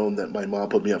had known that my mom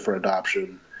put me up for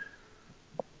adoption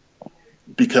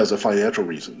because of financial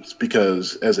reasons.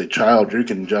 Because as a child, you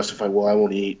can justify, well, I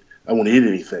won't eat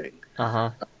anything. Uh-huh.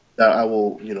 I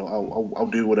will, I'll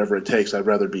do whatever it takes. I'd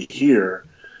rather be here.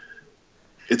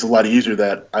 It's a lot easier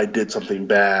that I did something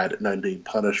bad and I'm being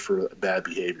punished for bad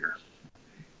behavior,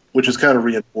 which is kind of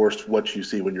reinforced what you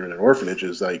see when you're in an orphanage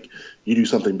is like you do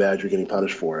something bad, you're getting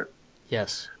punished for it.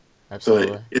 Yes,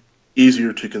 absolutely. So it's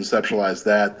easier to conceptualize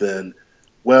that than,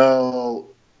 well,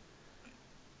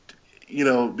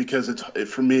 because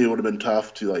for me, it would have been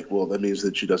tough to like, well, that means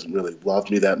that she doesn't really love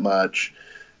me that much,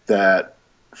 that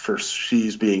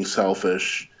she's being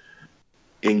selfish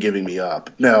in giving me up.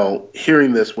 Now,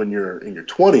 hearing this when you're in your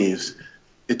 20s,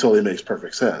 it totally makes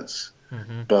perfect sense.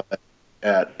 Mm-hmm. But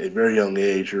at a very young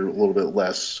age, you're a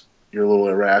little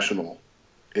irrational,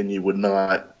 and you would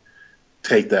not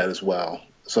take that as well.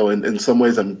 So in some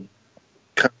ways, I'm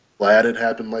kind of glad it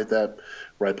happened like that,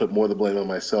 where I put more of the blame on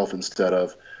myself instead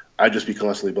of I just be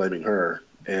constantly blaming her.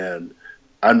 And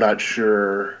I'm not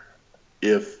sure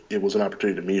if it was an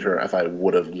opportunity to meet her if I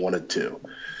would have wanted to.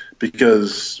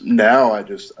 Because now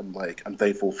I'm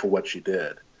thankful for what she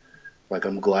did. Like,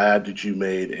 I'm glad that you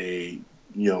made a,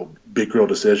 big girl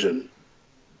decision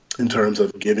in terms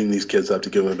of giving these kids up to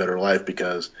give them a better life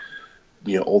because,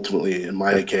 ultimately, in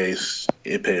my case,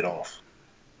 it paid off.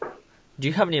 Do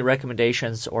you have any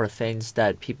recommendations or things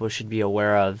that people should be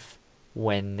aware of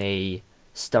when they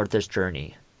start this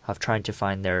journey of trying to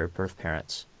find their birth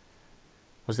parents?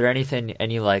 Was there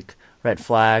any like red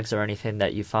flags or anything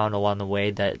that you found along the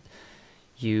way that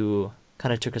you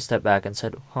kind of took a step back and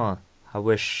said, I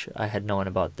wish I had known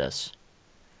about this?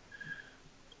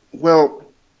 Well,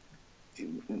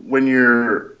 when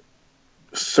you're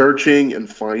searching and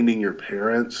finding your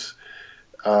parents,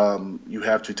 you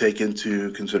have to take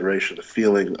into consideration the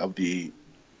feeling of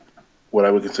what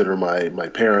I would consider my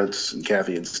parents and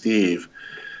Kathy and Steve,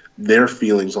 their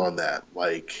feelings on that.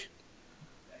 Like,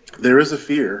 there is a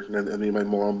fear. I mean, my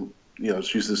mom,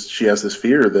 she has this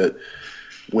fear that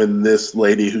when this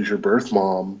lady who's your birth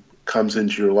mom comes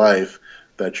into your life,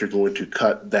 that you're going to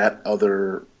cut that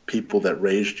other people that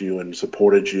raised you and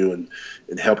supported you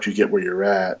and helped you get where you're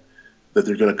at, that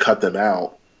they're going to cut them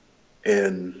out.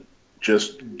 And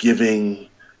just giving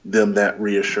them that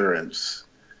reassurance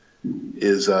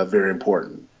is very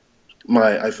important.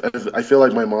 I feel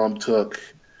like my mom took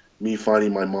me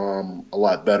finding my mom a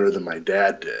lot better than my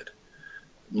dad did.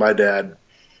 My dad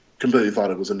completely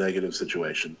thought it was a negative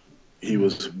situation. He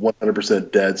was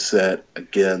 100% dead set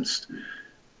against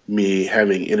me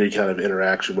having any kind of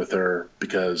interaction with her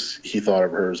because he thought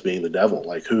of her as being the devil.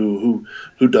 Like who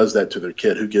does that to their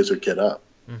kid? Who gives their kid up?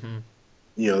 Mm-hmm.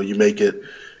 You know, you make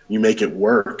it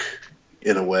work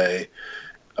in a way.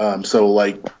 So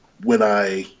like when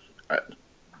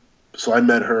so I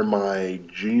met her my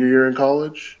junior year in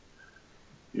college.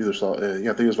 I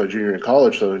think it was my junior year in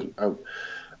college. So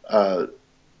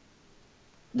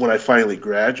when I finally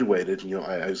graduated, you know,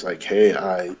 I was like, hey,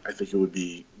 I think it would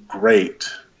be great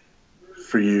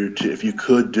for you to, if you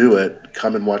could do it,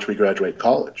 come and watch me graduate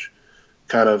college.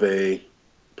 Kind of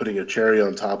putting a cherry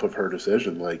on top of her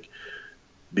decision. Like,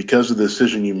 because of the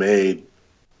decision you made,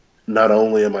 not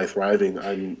only am I thriving,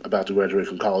 I'm about to graduate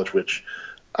from college, which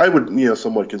I would, you know,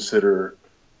 somewhat consider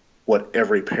what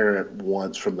every parent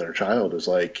wants from their child is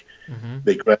like, Mm-hmm.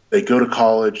 they go to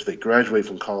college, they graduate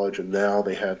from college, and now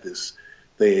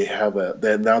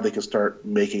now they can start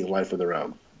making a life of their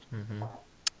own. Mm-hmm.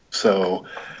 So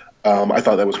I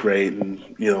thought that was great,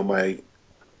 and you know,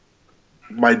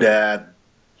 my dad,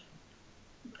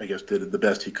 I guess, did the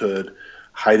best he could,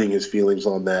 hiding his feelings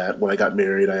on that. When I got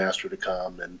married, I asked her to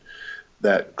come, and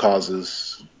that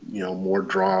causes, you know, more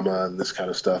drama and this kind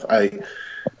of stuff.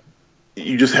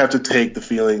 You just have to take the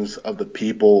feelings of the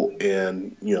people,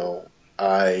 and you know,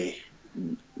 I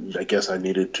guess I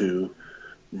needed to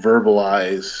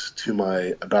verbalize to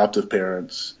my adoptive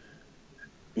parents,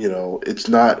 you know,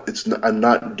 I'm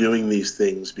not doing these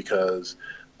things because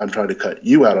I'm trying to cut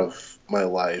you out of my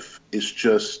life. It's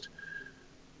just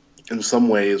in some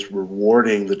ways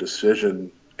rewarding the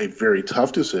decision, a very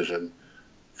tough decision,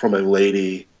 from a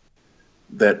lady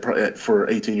that for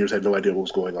 18 years had no idea what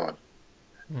was going on.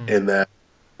 And that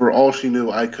for all she knew,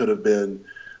 I could have been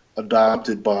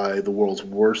adopted by the world's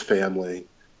worst family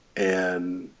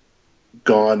and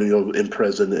gone, you know, in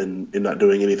prison and not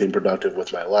doing anything productive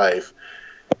with my life.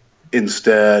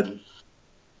 Instead,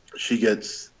 she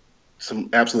gets some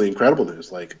absolutely incredible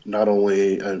news. Like, not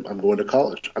only I'm going to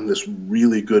college, I'm this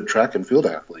really good track and field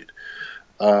athlete.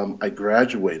 I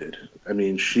graduated. I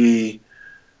mean, she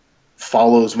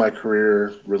follows my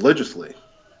career religiously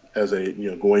as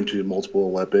going to multiple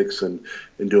Olympics and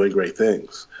doing great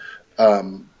things.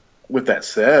 With that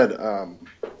said,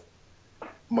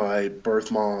 my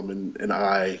birth mom and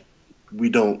I, we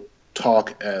don't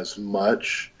talk as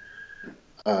much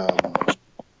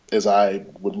as I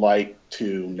would like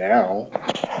to now.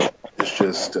 It's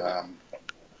just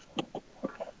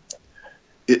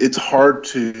it's hard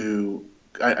to.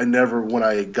 I never, when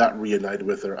I got reunited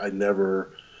with her, I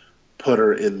never put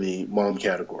her in the mom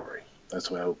category. That's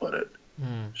the way I would put it.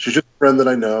 She's just a friend that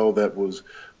I know that was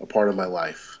a part of my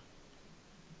life.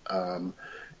 And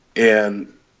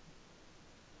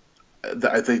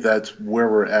I think that's where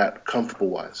we're at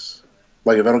comfortable-wise.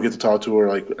 Like, if I don't get to talk to her,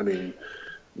 like, I mean,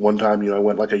 one time, you know, I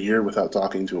went like a year without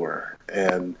talking to her.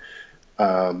 And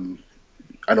I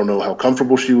don't know how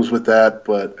comfortable she was with that,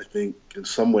 but I think in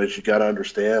some ways you got to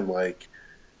understand, like,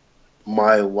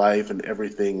 my life and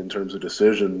everything in terms of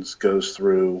decisions goes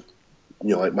through, you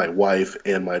know, like my wife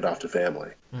and my adoptive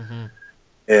family. Mm-hmm.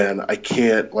 And I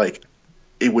can't, like,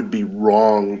 it would be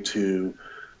wrong to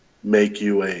make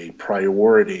you a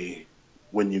priority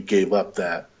when you gave up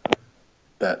that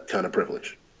kind of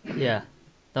privilege. Yeah.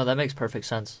 No, that makes perfect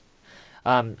sense.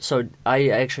 So I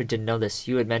actually didn't know this.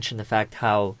 You had mentioned the fact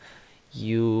how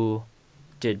you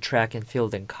did track and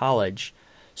field in college.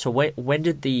 So when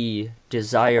did the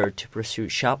desire to pursue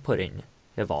shot putting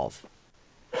evolve?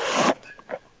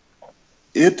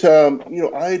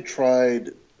 I tried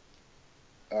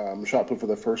shot put for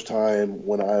the first time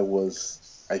when I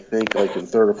was, I think, like in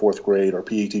third or fourth grade. Our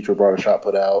PE teacher brought a shot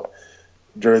put out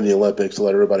during the Olympics to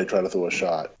let everybody try to throw a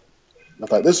shot. I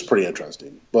thought, this is pretty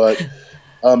interesting. But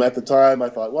at the time, I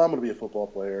thought, well, I'm going to be a football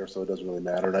player, so it doesn't really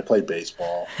matter. And I played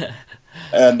baseball.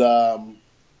 And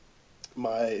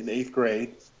in eighth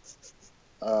grade,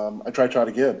 I tried shot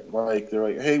again. Like, they're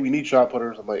like, hey, we need shot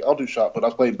putters. I'm like, I'll do shot put. I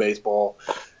was playing baseball,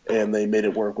 and they made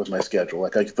it work with my schedule.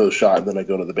 Like, I could throw a shot, and then I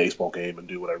go to the baseball game and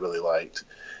do what I really liked.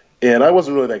 And I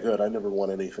wasn't really that good. I never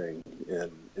won anything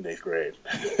in eighth grade.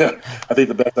 I think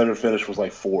the best I ever finished was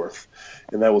like fourth,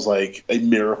 and that was like a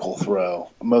miracle throw.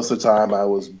 Most of the time, I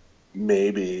was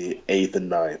maybe eighth and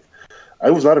ninth. I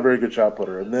was not a very good shot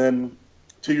putter. And then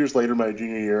 2 years later, my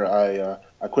junior year,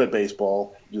 I quit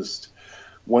baseball. Just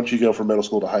once you go from middle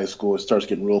school to high school, it starts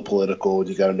getting real political, and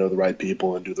you got to know the right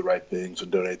people and do the right things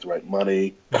and donate the right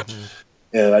money. Mm-hmm.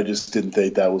 And I just didn't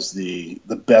think that was the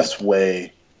best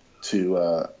way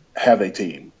to have a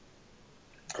team.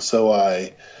 So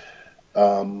I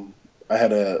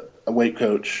had a weight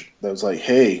coach that was like,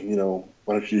 hey, you know,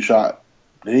 why don't you do shot?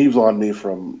 And he was on me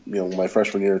from my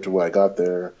freshman year to when I got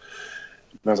there.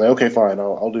 And I was like, okay, fine,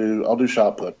 I'll do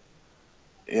shot put.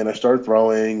 And I started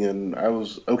throwing, and I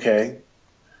was okay,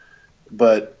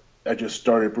 but I just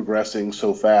started progressing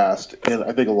so fast, and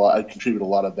I think I contribute a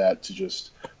lot of that to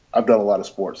just I've done a lot of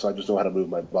sports, so I just know how to move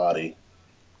my body.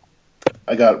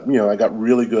 I got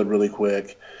really good really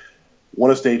quick.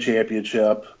 Won a state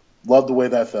championship. Loved the way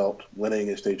that felt, winning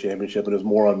a state championship. It was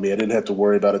more on me. I didn't have to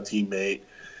worry about a teammate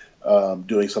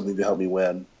doing something to help me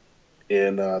win,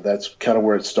 and that's kind of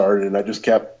where it started. And I just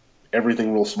kept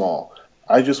everything real small.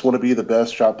 I just want to be the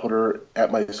best shot putter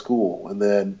at my school, and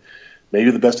then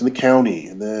maybe the best in the county,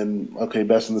 and then okay,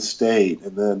 best in the state,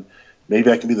 and then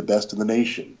maybe I can be the best in the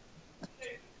nation,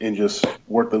 and just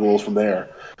work the goals from there.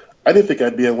 I didn't think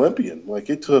I'd be an Olympian. Like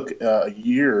it took a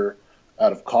year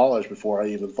out of college before I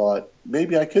even thought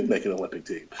maybe I could make an Olympic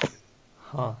team.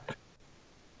 Huh.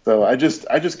 So I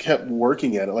just kept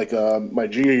working at it. Like my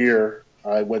junior year,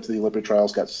 I went to the Olympic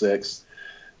trials, got sixth,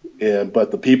 and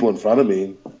but the people in front of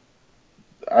me,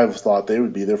 I thought they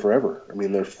would be there forever. I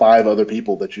mean, there's five other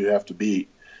people that you have to beat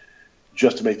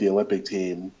just to make the Olympic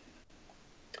team,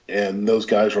 and those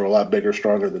guys are a lot bigger,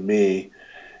 stronger than me.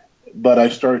 But I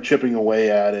started chipping away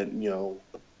at it.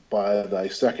 By my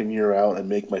second year out, and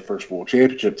make my first world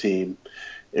championship team.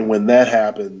 And when that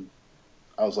happened,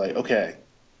 I was like, okay,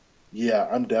 yeah,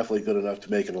 I'm definitely good enough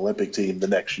to make an Olympic team the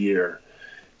next year.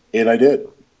 And I did.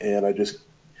 And I just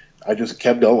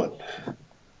kept going.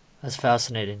 That's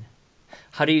fascinating.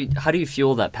 How do you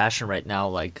fuel that passion right now?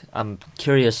 Like, I'm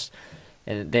curious,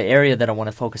 and the area that I want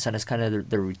to focus on is kind of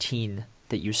the routine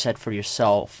that you set for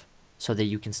yourself so that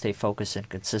you can stay focused and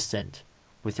consistent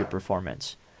with your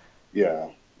performance. Yeah.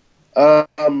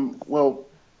 Well,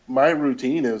 my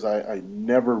routine is I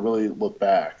never really look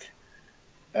back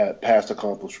at past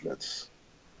accomplishments.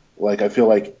 Like I feel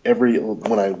like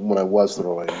when I was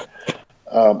throwing,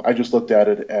 I just looked at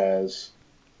it as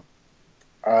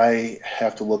I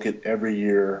have to look at every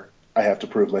year I have to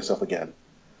prove myself again.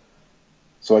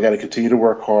 So I got to continue to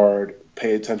work hard,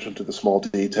 pay attention to the small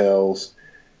details,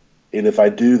 and if I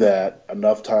do that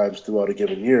enough times throughout a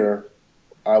given year,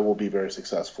 I will be very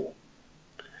successful.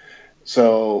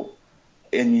 So,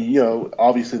 and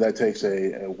obviously that takes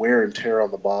a wear and tear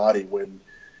on the body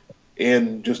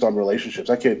and just on relationships.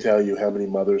 I can't tell you how many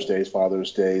Mother's Days,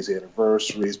 Father's Days,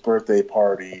 anniversaries, birthday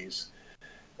parties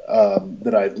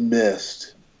that I've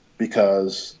missed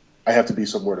because I have to be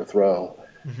somewhere to throw.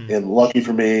 Mm-hmm. And lucky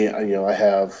for me, I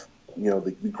have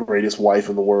the greatest wife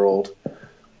in the world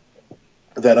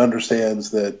that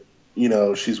understands that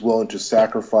she's willing to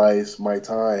sacrifice my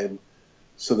time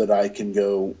so that I can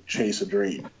go chase a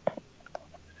dream.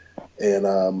 And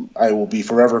I will be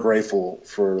forever grateful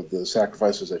for the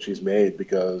sacrifices that she's made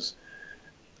because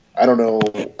I don't know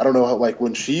how, like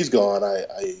when she's gone,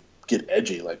 I get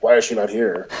edgy. Like, why is she not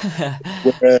here?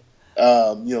 Whereas,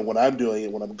 when I'm doing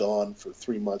it, when I'm gone for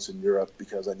 3 months in Europe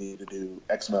because I need to do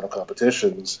X amount of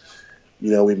competitions,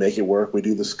 we make it work. We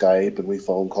do the Skype and we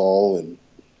phone call and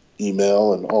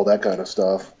email and all that kind of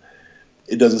stuff.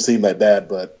 It doesn't seem that bad,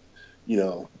 but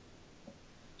you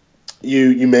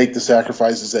make the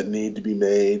sacrifices that need to be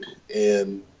made,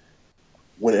 and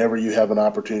whenever you have an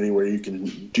opportunity where you can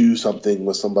do something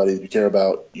with somebody that you care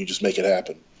about, you just make it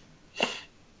happen.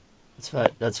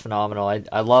 That's phenomenal.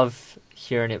 I love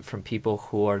hearing it from people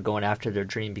who are going after their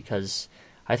dream because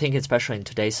I think especially in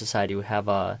today's society we have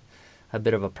a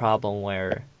bit of a problem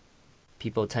where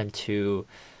people tend to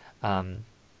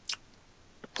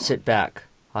sit back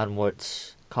on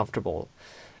what's comfortable.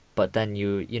 But then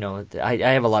I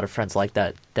have a lot of friends like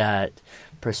that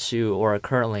pursue or are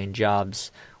currently in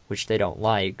jobs which they don't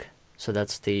like. So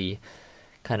that's the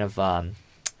kind of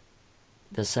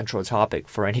the central topic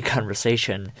for any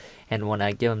conversation. And when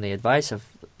I give them the advice of,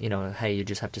 hey, you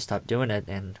just have to stop doing it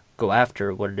and go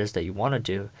after what it is that you want to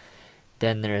do,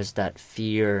 then there's that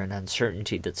fear and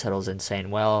uncertainty that settles in saying,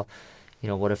 well,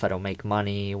 what if I don't make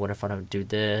money? What if I don't do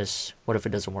this? What if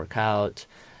it doesn't work out?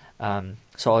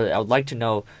 So I would like to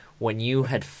know, when you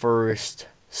had first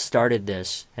started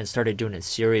this and started doing it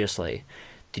seriously,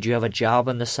 did you have a job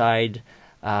on the side?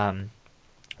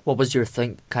 What was your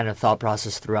kind of thought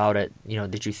process throughout it?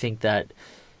 Did you think that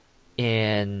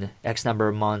in X number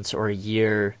of months or a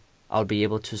year, I'll be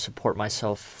able to support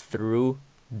myself through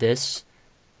this?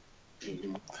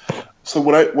 So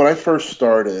when I first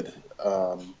started,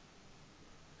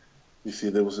 you see,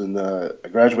 there was I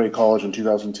graduated college in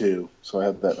 2002, so I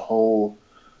had that whole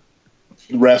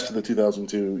rest of the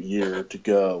 2002 year to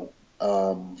go.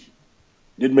 I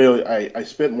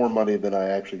spent more money than I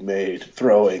actually made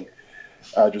throwing,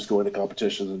 just going to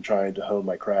competitions and trying to hone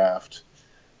my craft.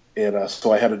 And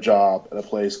so I had a job at a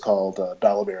place called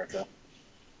Dial America,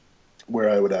 where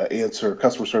I would answer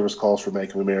customer service calls for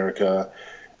Bank of America,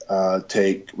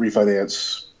 take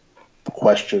refinance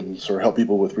questions, or help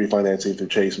people with refinancing through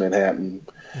Chase Manhattan,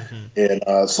 Mm-hmm.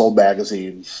 and sold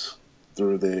magazines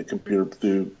through the computer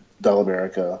through Dial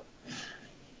America.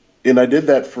 And I did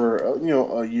that for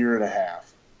a year and a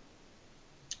half,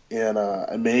 and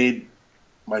I made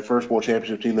my first world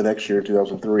championship team the next year,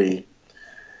 2003.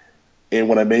 And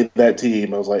when I made that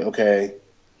team, I was like, okay.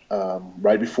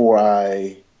 Right before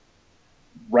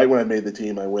right when I made the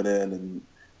team, I went in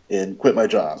and quit my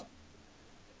job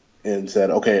and said,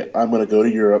 okay, I'm going to go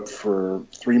to Europe for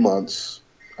 3 months.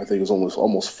 I think it was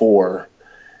almost 4,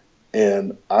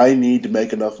 and I need to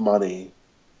make enough money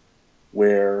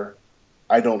where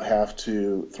I don't have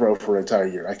to throw for an entire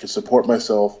year. I can support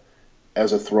myself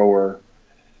as a thrower,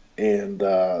 and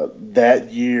that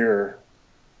year,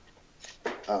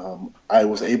 I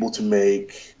was able to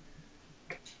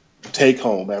take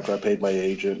home after I paid my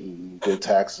agent and did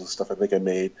taxes and stuff. I think I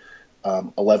made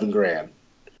 11 grand,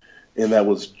 and that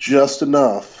was just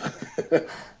enough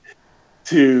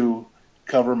to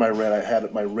cover my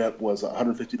rent. My rent was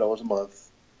 $150 a month.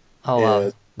 Oh wow,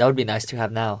 And that would be nice to have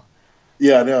now.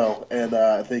 yeah, I know. And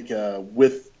I think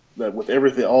with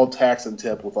everything, all tax and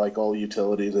tip, with like all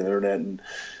utilities and internet and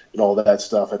all that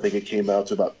stuff, I think it came out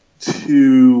to about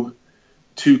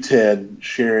 210,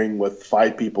 sharing with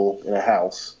 5 people in a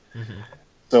house. Mm-hmm.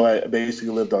 So I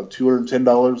basically lived on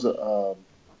 $210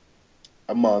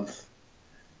 a month.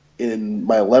 In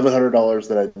my $1,100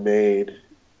 that I made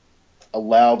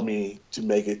allowed me to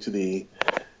make it to the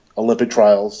Olympic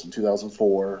trials in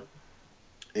 2004,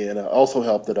 and also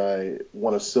helped that I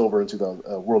won a silver in 2000,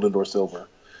 world indoor silver.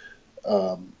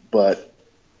 But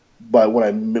by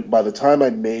the time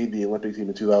I made the Olympic team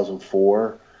in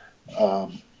 2004,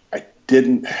 I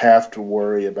didn't have to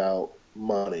worry about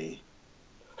money.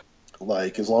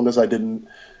 Like, as long as I didn't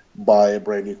buy a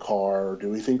brand new car or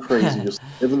do anything crazy, just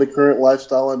live in the current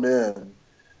lifestyle I'm in,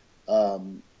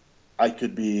 I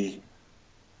could be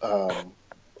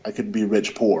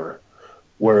rich poor.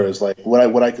 Whereas, like,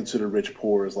 what I consider rich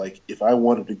poor is, like, if I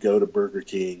wanted to go to Burger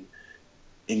King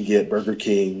and get Burger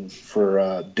King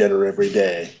for dinner every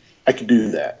day, I could do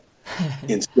that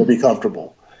and still be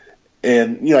comfortable.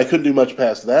 And I couldn't do much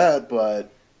past that,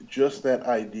 but just that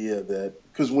idea that,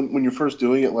 because when you're first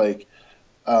doing it, like,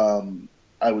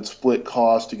 I would split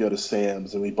costs to go to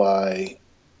Sam's, and we buy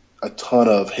a ton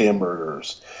of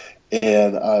hamburgers,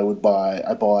 and I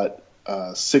bought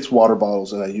 6 water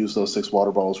bottles, and I used those 6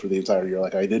 water bottles for the entire year.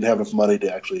 Like, I didn't have enough money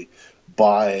to actually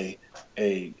buy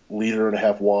a liter and a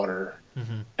half water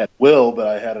Mm-hmm. at will, but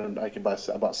I can buy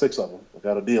about 6 of them. I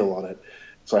got a deal on it,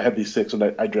 so I had these 6, and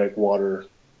I drank water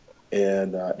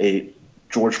and ate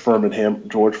George Foreman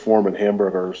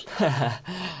hamburgers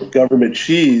with government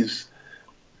cheese.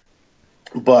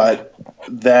 But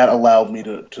that allowed me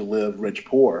to live rich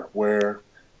poor, where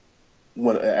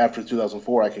after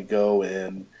 2004 I could go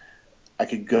to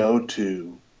go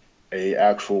to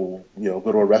a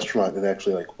restaurant and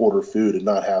actually, like, order food and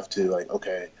not have to, like,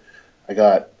 okay,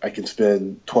 I can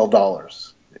spend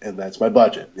 $12 and that's my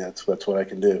budget. That's what I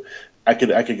can do. I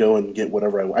could go and get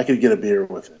whatever I want. I could get a beer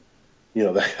with it,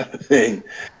 that kind of thing,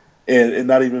 and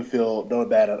not even feel no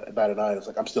bad about it either. It's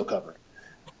like, I'm still covered.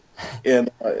 And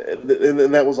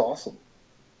that was awesome.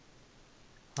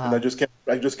 Wow. And I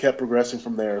just kept progressing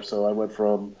from there. So I went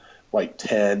from like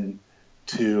 10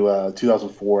 to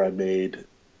 2004. I made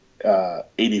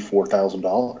 $84,000. I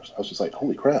was just like,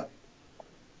 holy crap,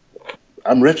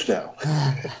 I'm rich now.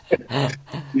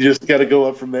 You just got to go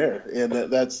up from there, and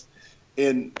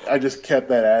and I just kept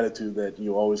that attitude that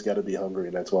you always got to be hungry,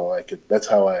 and that's how I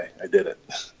did it.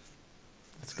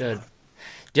 That's good.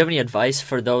 Do you have any advice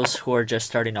for those who are just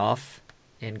starting off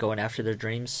and going after their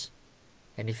dreams?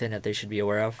 Anything that they should be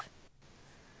aware of?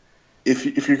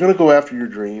 If you're going to go after your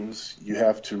dreams, you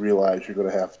have to realize you're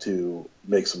going to have to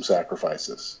make some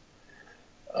sacrifices.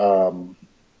 And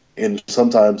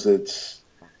sometimes it's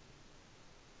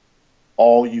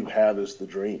all you have is the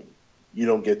dream. You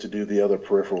don't get to do the other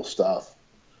peripheral stuff.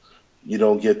 You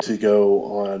don't get to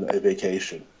go on a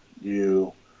vacation.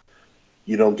 You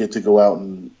don't get to go out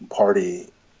and party.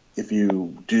 If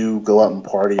you do go out and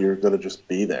party, you're going to just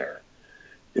be there.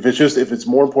 If it's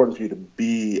more important for you to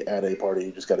be at a party,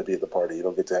 you just got to be at the party. You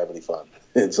don't get to have any fun.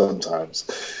 And sometimes,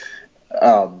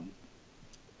 and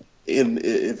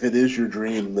if it is your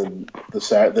dream, then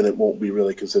then it won't be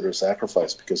really considered a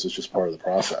sacrifice, because it's just part of the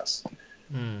process.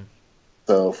 Mm.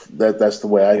 So that's the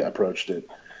way I approached it.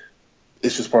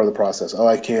 It's just part of the process. Oh,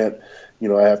 I can't,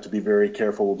 I have to be very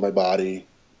careful with my body.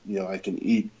 I can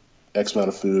eat X amount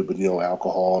of food, but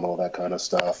alcohol and all that kind of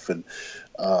stuff. And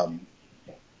um,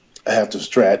 I have to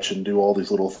stretch and do all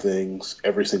these little things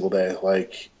every single day,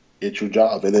 like it's your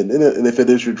job. And if it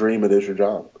is your dream, it is your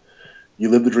job. You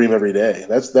live the dream every day.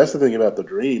 That's the thing about the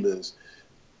dream is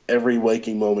every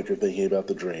waking moment you're thinking about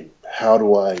the dream. How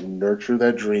do I nurture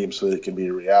that dream so that it can be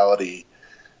a reality?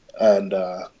 And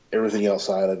everything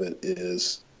outside of it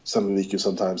is something that you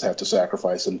sometimes have to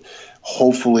sacrifice. And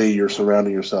hopefully you're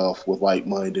surrounding yourself with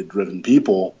like-minded, driven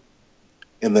people,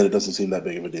 and then it doesn't seem that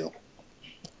big of a deal.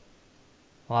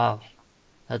 Wow,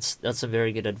 that's some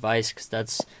very good advice, because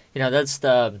that's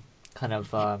the kind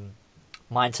of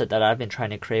mindset that I've been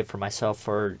trying to create for myself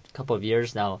for a couple of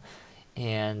years now.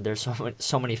 And there's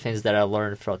so many things that I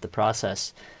learned throughout the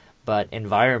process, but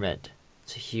environment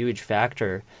is a huge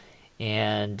factor.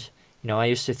 And I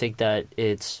used to think that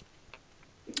it's,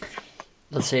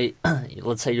 let's say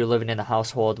you're living in a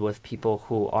household with people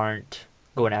who aren't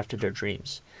going after their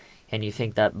dreams, and you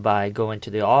think that by going to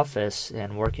the office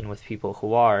and working with people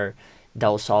who are, that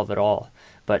will solve it all.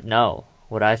 But no,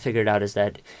 what I figured out is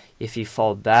that if you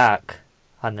fall back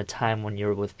on the time when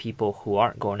you're with people who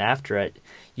aren't going after it,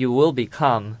 you will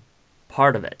become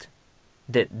part of it.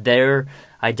 That their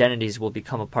identities will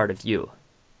become a part of you.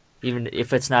 Even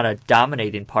if it's not a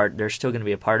dominating part, they're still going to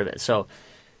be a part of it. So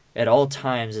at all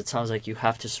times, it sounds like you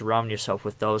have to surround yourself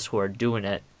with those who are doing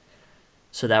it,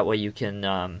 so that way you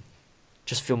can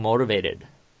just feel motivated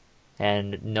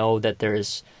and know that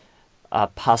there's a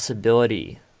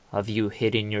possibility of you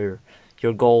hitting your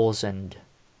goals and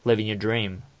living your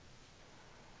dream.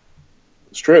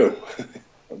 It's true.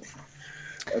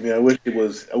 I mean, I wish it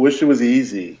was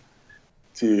easy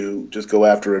to just go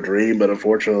after a dream, but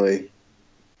unfortunately,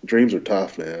 dreams are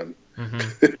tough, man.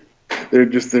 Mm-hmm.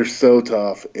 They're so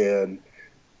tough, and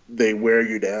they wear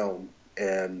you down.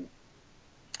 And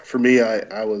for me,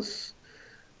 I was,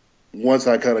 once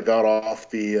I kind of got off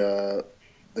the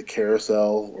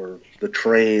carousel or the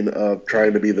train of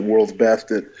trying to be the world's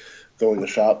best at throwing a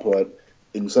shot put.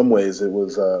 In some ways, it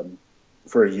was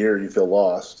for a year you feel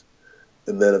lost,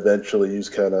 and then eventually you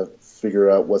just kind of figure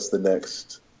out what's the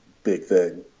next big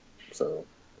thing. So,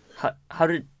 how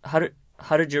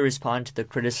did you respond to the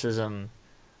criticism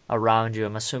around you?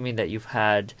 I'm assuming that you've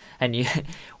had, and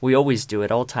we always do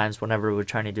at all times whenever we're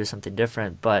trying to do something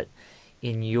different, but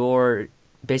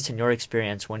based on your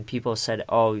experience, when people said,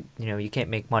 oh, you can't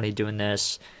make money doing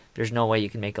this, there's no way you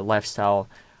can make a lifestyle,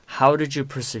 how did you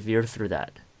persevere through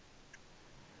that?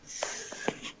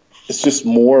 it's just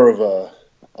more of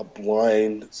a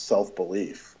blind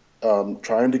self-belief.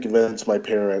 Trying to convince my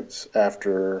parents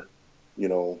after,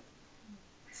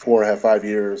 4.5, 5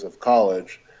 years of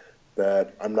college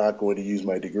that I'm not going to use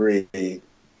my degree,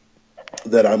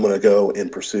 that I'm going to go and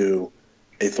pursue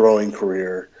a throwing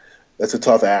career. That's a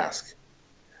tough ask.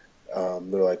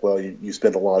 They're like, well, you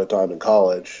spent a lot of time in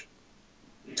college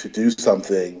to do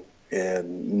something,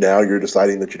 and now you're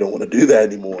deciding that you don't want to do that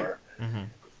anymore. Mm-hmm.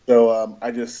 So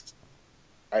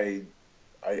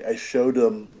I showed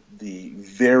them the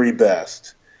very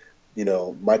best,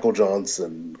 Michael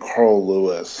Johnson, Carl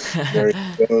Lewis, Mary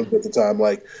Jones at the time.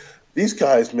 Like, these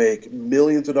guys make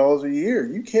millions of dollars a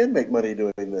year. You can make money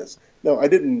doing this. No, I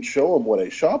didn't show them what a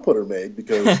shot putter made,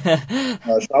 because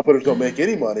shot putters don't make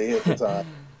any money at the time.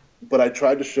 But I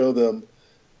tried to show them,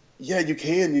 yeah, you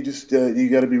can. You just you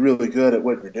got to be really good at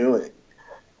what you're doing.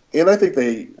 And I think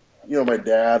my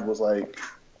dad was like,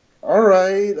 all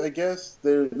right, I guess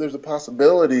there's a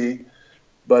possibility.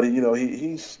 But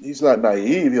he's not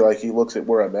naive. He looks at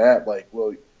where I'm at, like,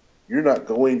 well, you're not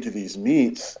going to these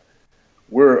meets.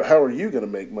 How are you going to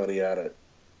make money at it?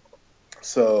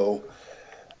 So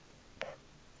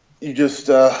you just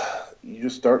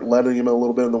start letting him a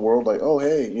little bit in the world, like, oh,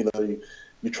 hey,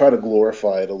 you try to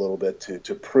glorify it a little bit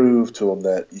to prove to them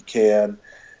that you can.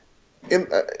 And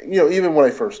even when I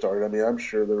first started, I mean, I'm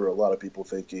sure there were a lot of people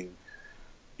thinking,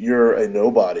 you're a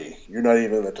nobody. You're not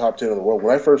even in the top 10 in the world.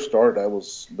 When I first started, I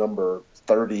was number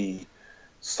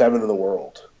 37 in the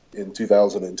world in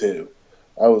 2002.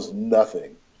 I was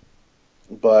nothing.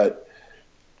 But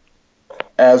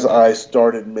as I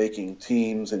started making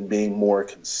teams and being more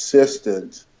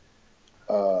consistent,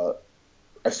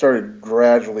 I started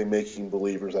gradually making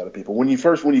believers out of people. When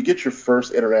you get your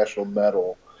first international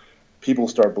medal, people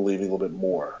start believing a little bit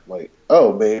more. Like,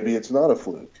 oh, maybe it's not a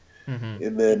fluke. Mm-hmm.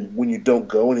 And then when you don't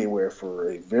go anywhere for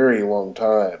a very long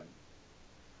time,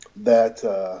 that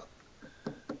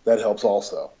helps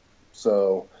also.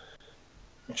 So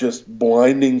just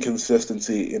blinding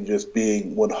consistency and just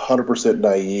being 100%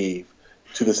 naive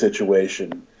to the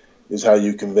situation is how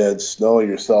you convince not only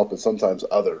yourself but sometimes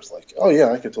others. Like, oh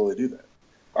yeah, I could totally do that.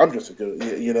 I'm just a good,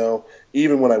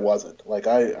 even when I wasn't. Like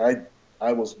I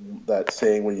was that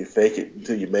saying when you fake it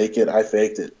until you make it. I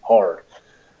faked it hard,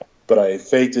 but I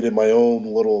faked it in my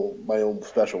own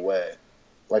special way.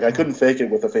 Like I Hmm. couldn't fake it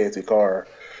with a fancy car.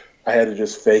 I had to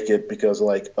just fake it because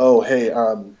like, oh, hey,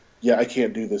 yeah, I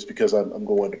can't do this because I'm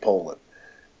going to Poland.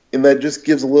 And that just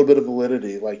gives a little bit of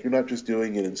validity. Like you're not just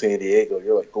doing it in San Diego.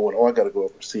 You're like going, oh, I got to go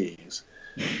overseas.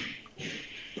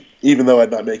 Even though I'm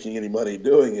not making any money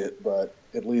doing it, but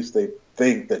at least they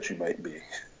think that you might be.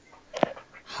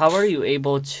 How are you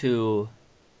able to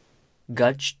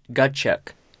gut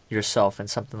check yourself in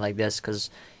something like this? Because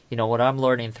what I'm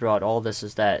learning throughout all this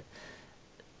is that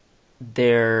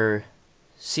there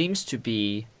seems to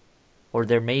be, or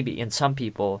there may be in some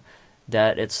people,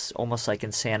 that it's almost like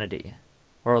insanity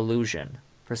or illusion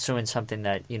pursuing something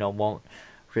that won't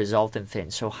result in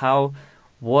things. So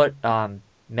what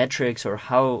metrics, or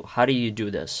how do you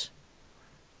do this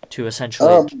to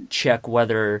essentially Um, check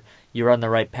whether you're on the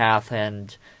right path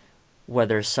and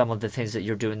whether some of the things that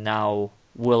you're doing now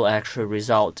will actually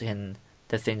result in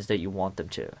the things that you want them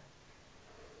to?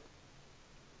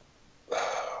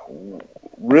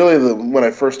 Really, when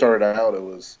I first started out, it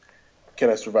was, can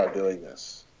I survive doing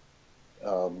this?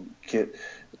 Can,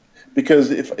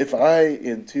 because if I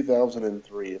in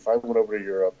 2003, if I went over to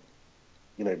Europe,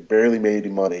 barely made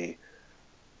any money,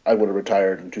 I would have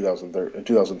retired in 2003. In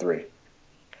 2003,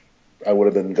 I would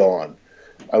have been gone.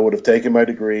 I would have taken my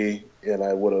degree and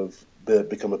I would have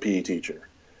become a PE teacher.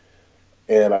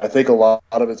 And I think a lot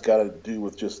of it's got to do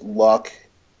with just luck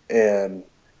and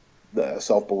the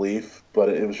self belief. But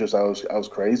it was just I was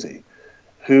crazy.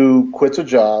 Who quits a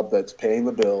job that's paying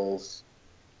the bills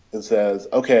and says,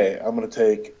 "Okay, I'm going to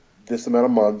take this amount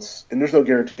of months," and there's no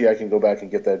guarantee I can go back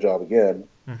and get that job again.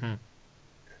 Mm-hmm.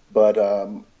 But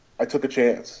I took a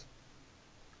chance.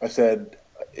 I said,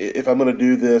 if I'm going to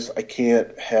do this, I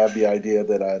can't have the idea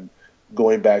that I'm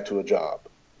going back to a job.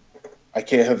 I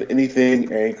can't have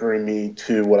anything anchoring me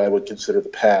to what I would consider the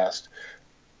past.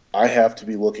 I have to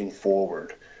be looking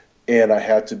forward, and I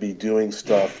have to be doing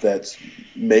stuff that's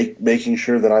making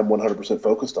sure that I'm 100%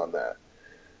 focused on that.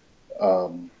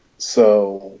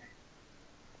 So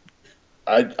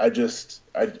I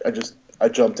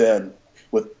jumped in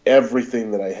with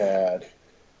everything that I had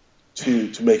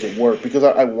to make it work because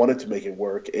I wanted to make it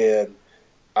work, and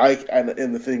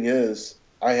and the thing is,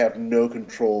 I have no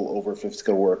control over if it's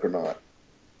going to work or not.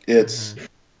 It's Mm-hmm.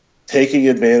 taking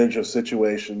advantage of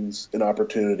situations and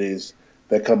opportunities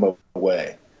that come my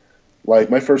way. Like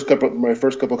my first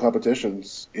couple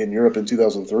competitions in Europe in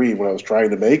 2003, when I was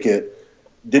trying to make it,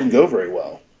 didn't go very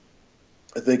well.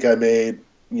 I think I made,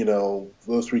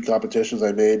 those three competitions,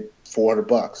 I made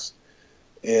 $400,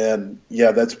 and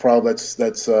yeah, that's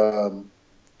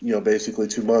basically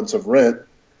 2 months of rent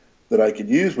that I could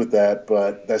use with that,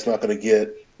 but that's not going to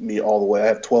get me all the way. I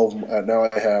have 12 now.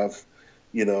 I have,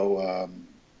 you know,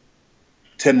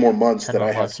 10 more months 10 that more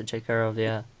I have. months to take care of,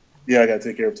 yeah. Yeah, I got to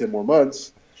take care of 10 more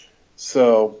months.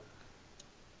 So,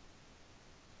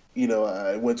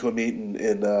 I went to a meet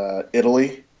in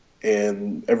Italy,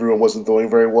 and everyone wasn't doing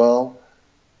very well.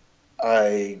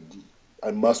 I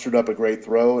I mustered up a great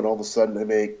throw, and all of a sudden I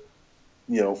make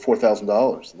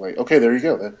 $4,000. Like, okay, there you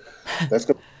go. That's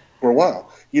good for a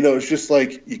while. It's just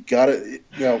like you got it.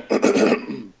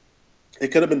 It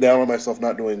could have been down on myself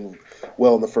not doing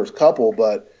well in the first couple,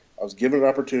 but I was given an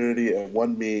opportunity at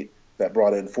one meet that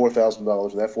brought in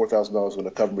 $4,000, and that $4,000 is going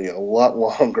to cover me a lot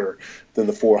longer than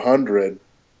the 400.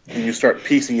 And you start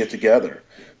piecing it together.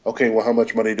 Okay, well, how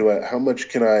much money how much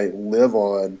can I live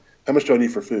on? How much do I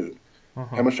need for food? How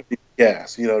Uh-huh. much do I need for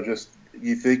gas? Just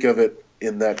you think of it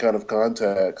in that kind of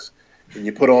context, and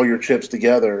you put all your chips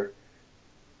together.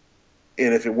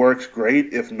 And if it works,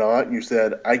 great. If not, you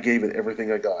said, I gave it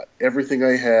everything I got. Everything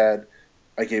I had,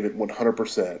 I gave it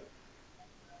 100%.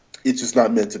 It's just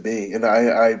not meant to be. And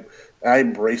I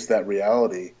embrace that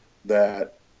reality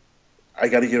that I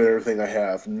got to give it everything I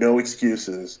have. No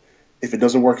excuses. If it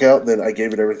doesn't work out, then I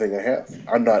gave it everything I have.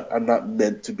 I'm not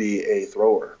meant to be a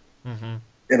thrower. Mm-hmm.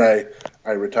 And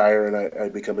I retire and I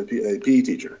become a PE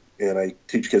teacher. And I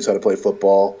teach kids how to play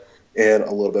football and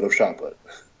a little bit of shot put.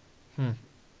 Hmm.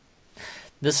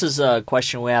 This is a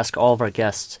question we ask all of our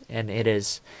guests, and it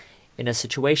is, in a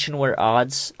situation where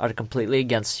odds are completely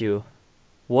against you,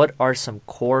 what are some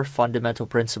core fundamental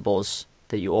principles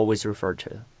that you always refer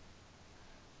to?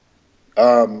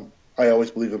 I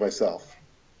always believe in myself.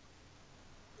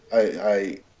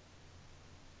 I,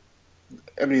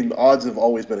 I mean, odds have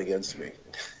always been against me.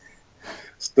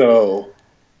 So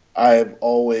I've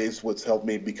always, what's helped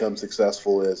me become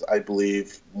successful is I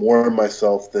believe more in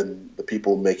myself than the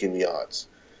people making the odds.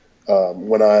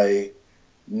 When I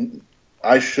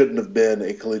I shouldn't have been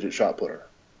a collegiate shot putter.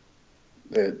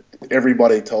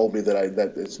 Everybody told me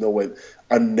that it's no way.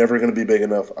 I'm never going to be big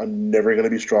enough. I'm never going to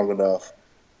be strong enough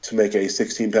to make a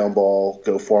 16-pound ball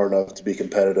go far enough to be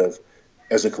competitive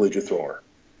as a collegiate thrower.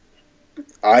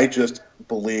 I just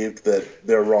believed that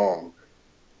they're wrong,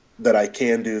 that I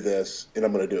can do this, and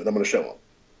I'm going to do it. I'm going to show them.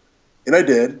 And I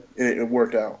did, and it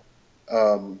worked out.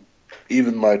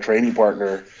 Even my training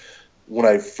partner, when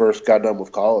I first got done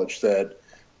with college, said,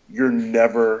 "You're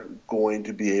never going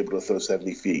to be able to throw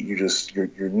 70 feet.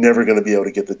 You're never going to be able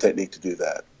to get the technique to do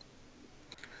that."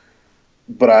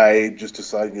 But I just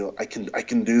decided, I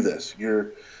can do this.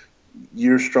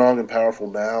 You're strong and powerful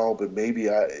now, but maybe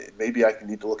I can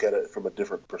need to look at it from a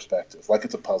different perspective, like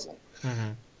it's a puzzle. Mm-hmm.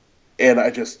 And I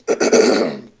just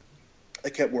I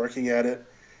kept working at it,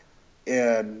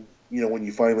 and when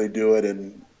you finally do it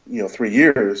in 3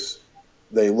 years,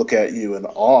 they look at you in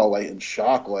awe, like in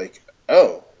shock, like,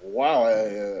 "Oh, wow,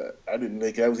 I didn't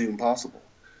think that was even possible."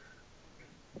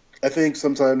 I think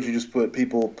sometimes you just put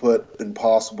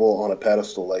impossible on a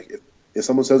pedestal. Like if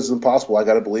someone says it's impossible, I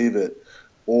got to believe it.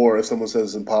 Or if someone says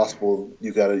it's impossible,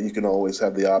 you can always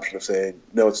have the option of saying,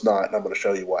 "No, it's not, and I'm going to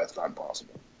show you why it's not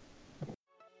impossible."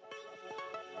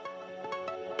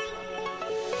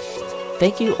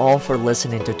 Thank you all for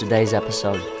listening to today's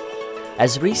episode.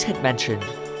 As Reese had mentioned,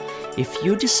 if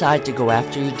you decide to go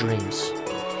after your dreams,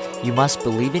 you must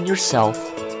believe in yourself,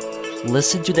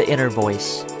 listen to the inner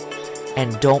voice,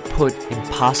 and don't put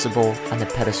impossible on the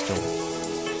pedestal.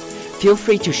 Feel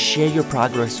free to share your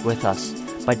progress with us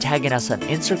by tagging us on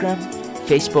Instagram,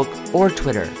 Facebook, or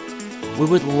Twitter. We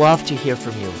would love to hear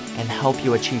from you and help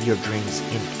you achieve your dreams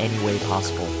in any way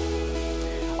possible.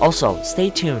 Also, stay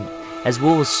tuned as we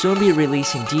will soon be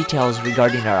releasing details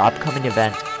regarding our upcoming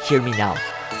event, Hear Me Now,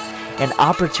 an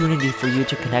opportunity for you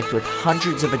to connect with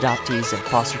hundreds of adoptees and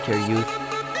foster care youth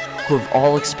who have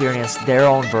all experienced their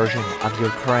own version of your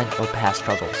current or past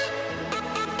struggles.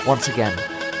 Once again,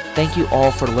 thank you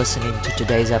all for listening to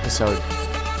today's episode.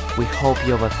 We hope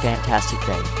you have a fantastic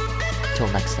day. Till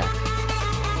next time.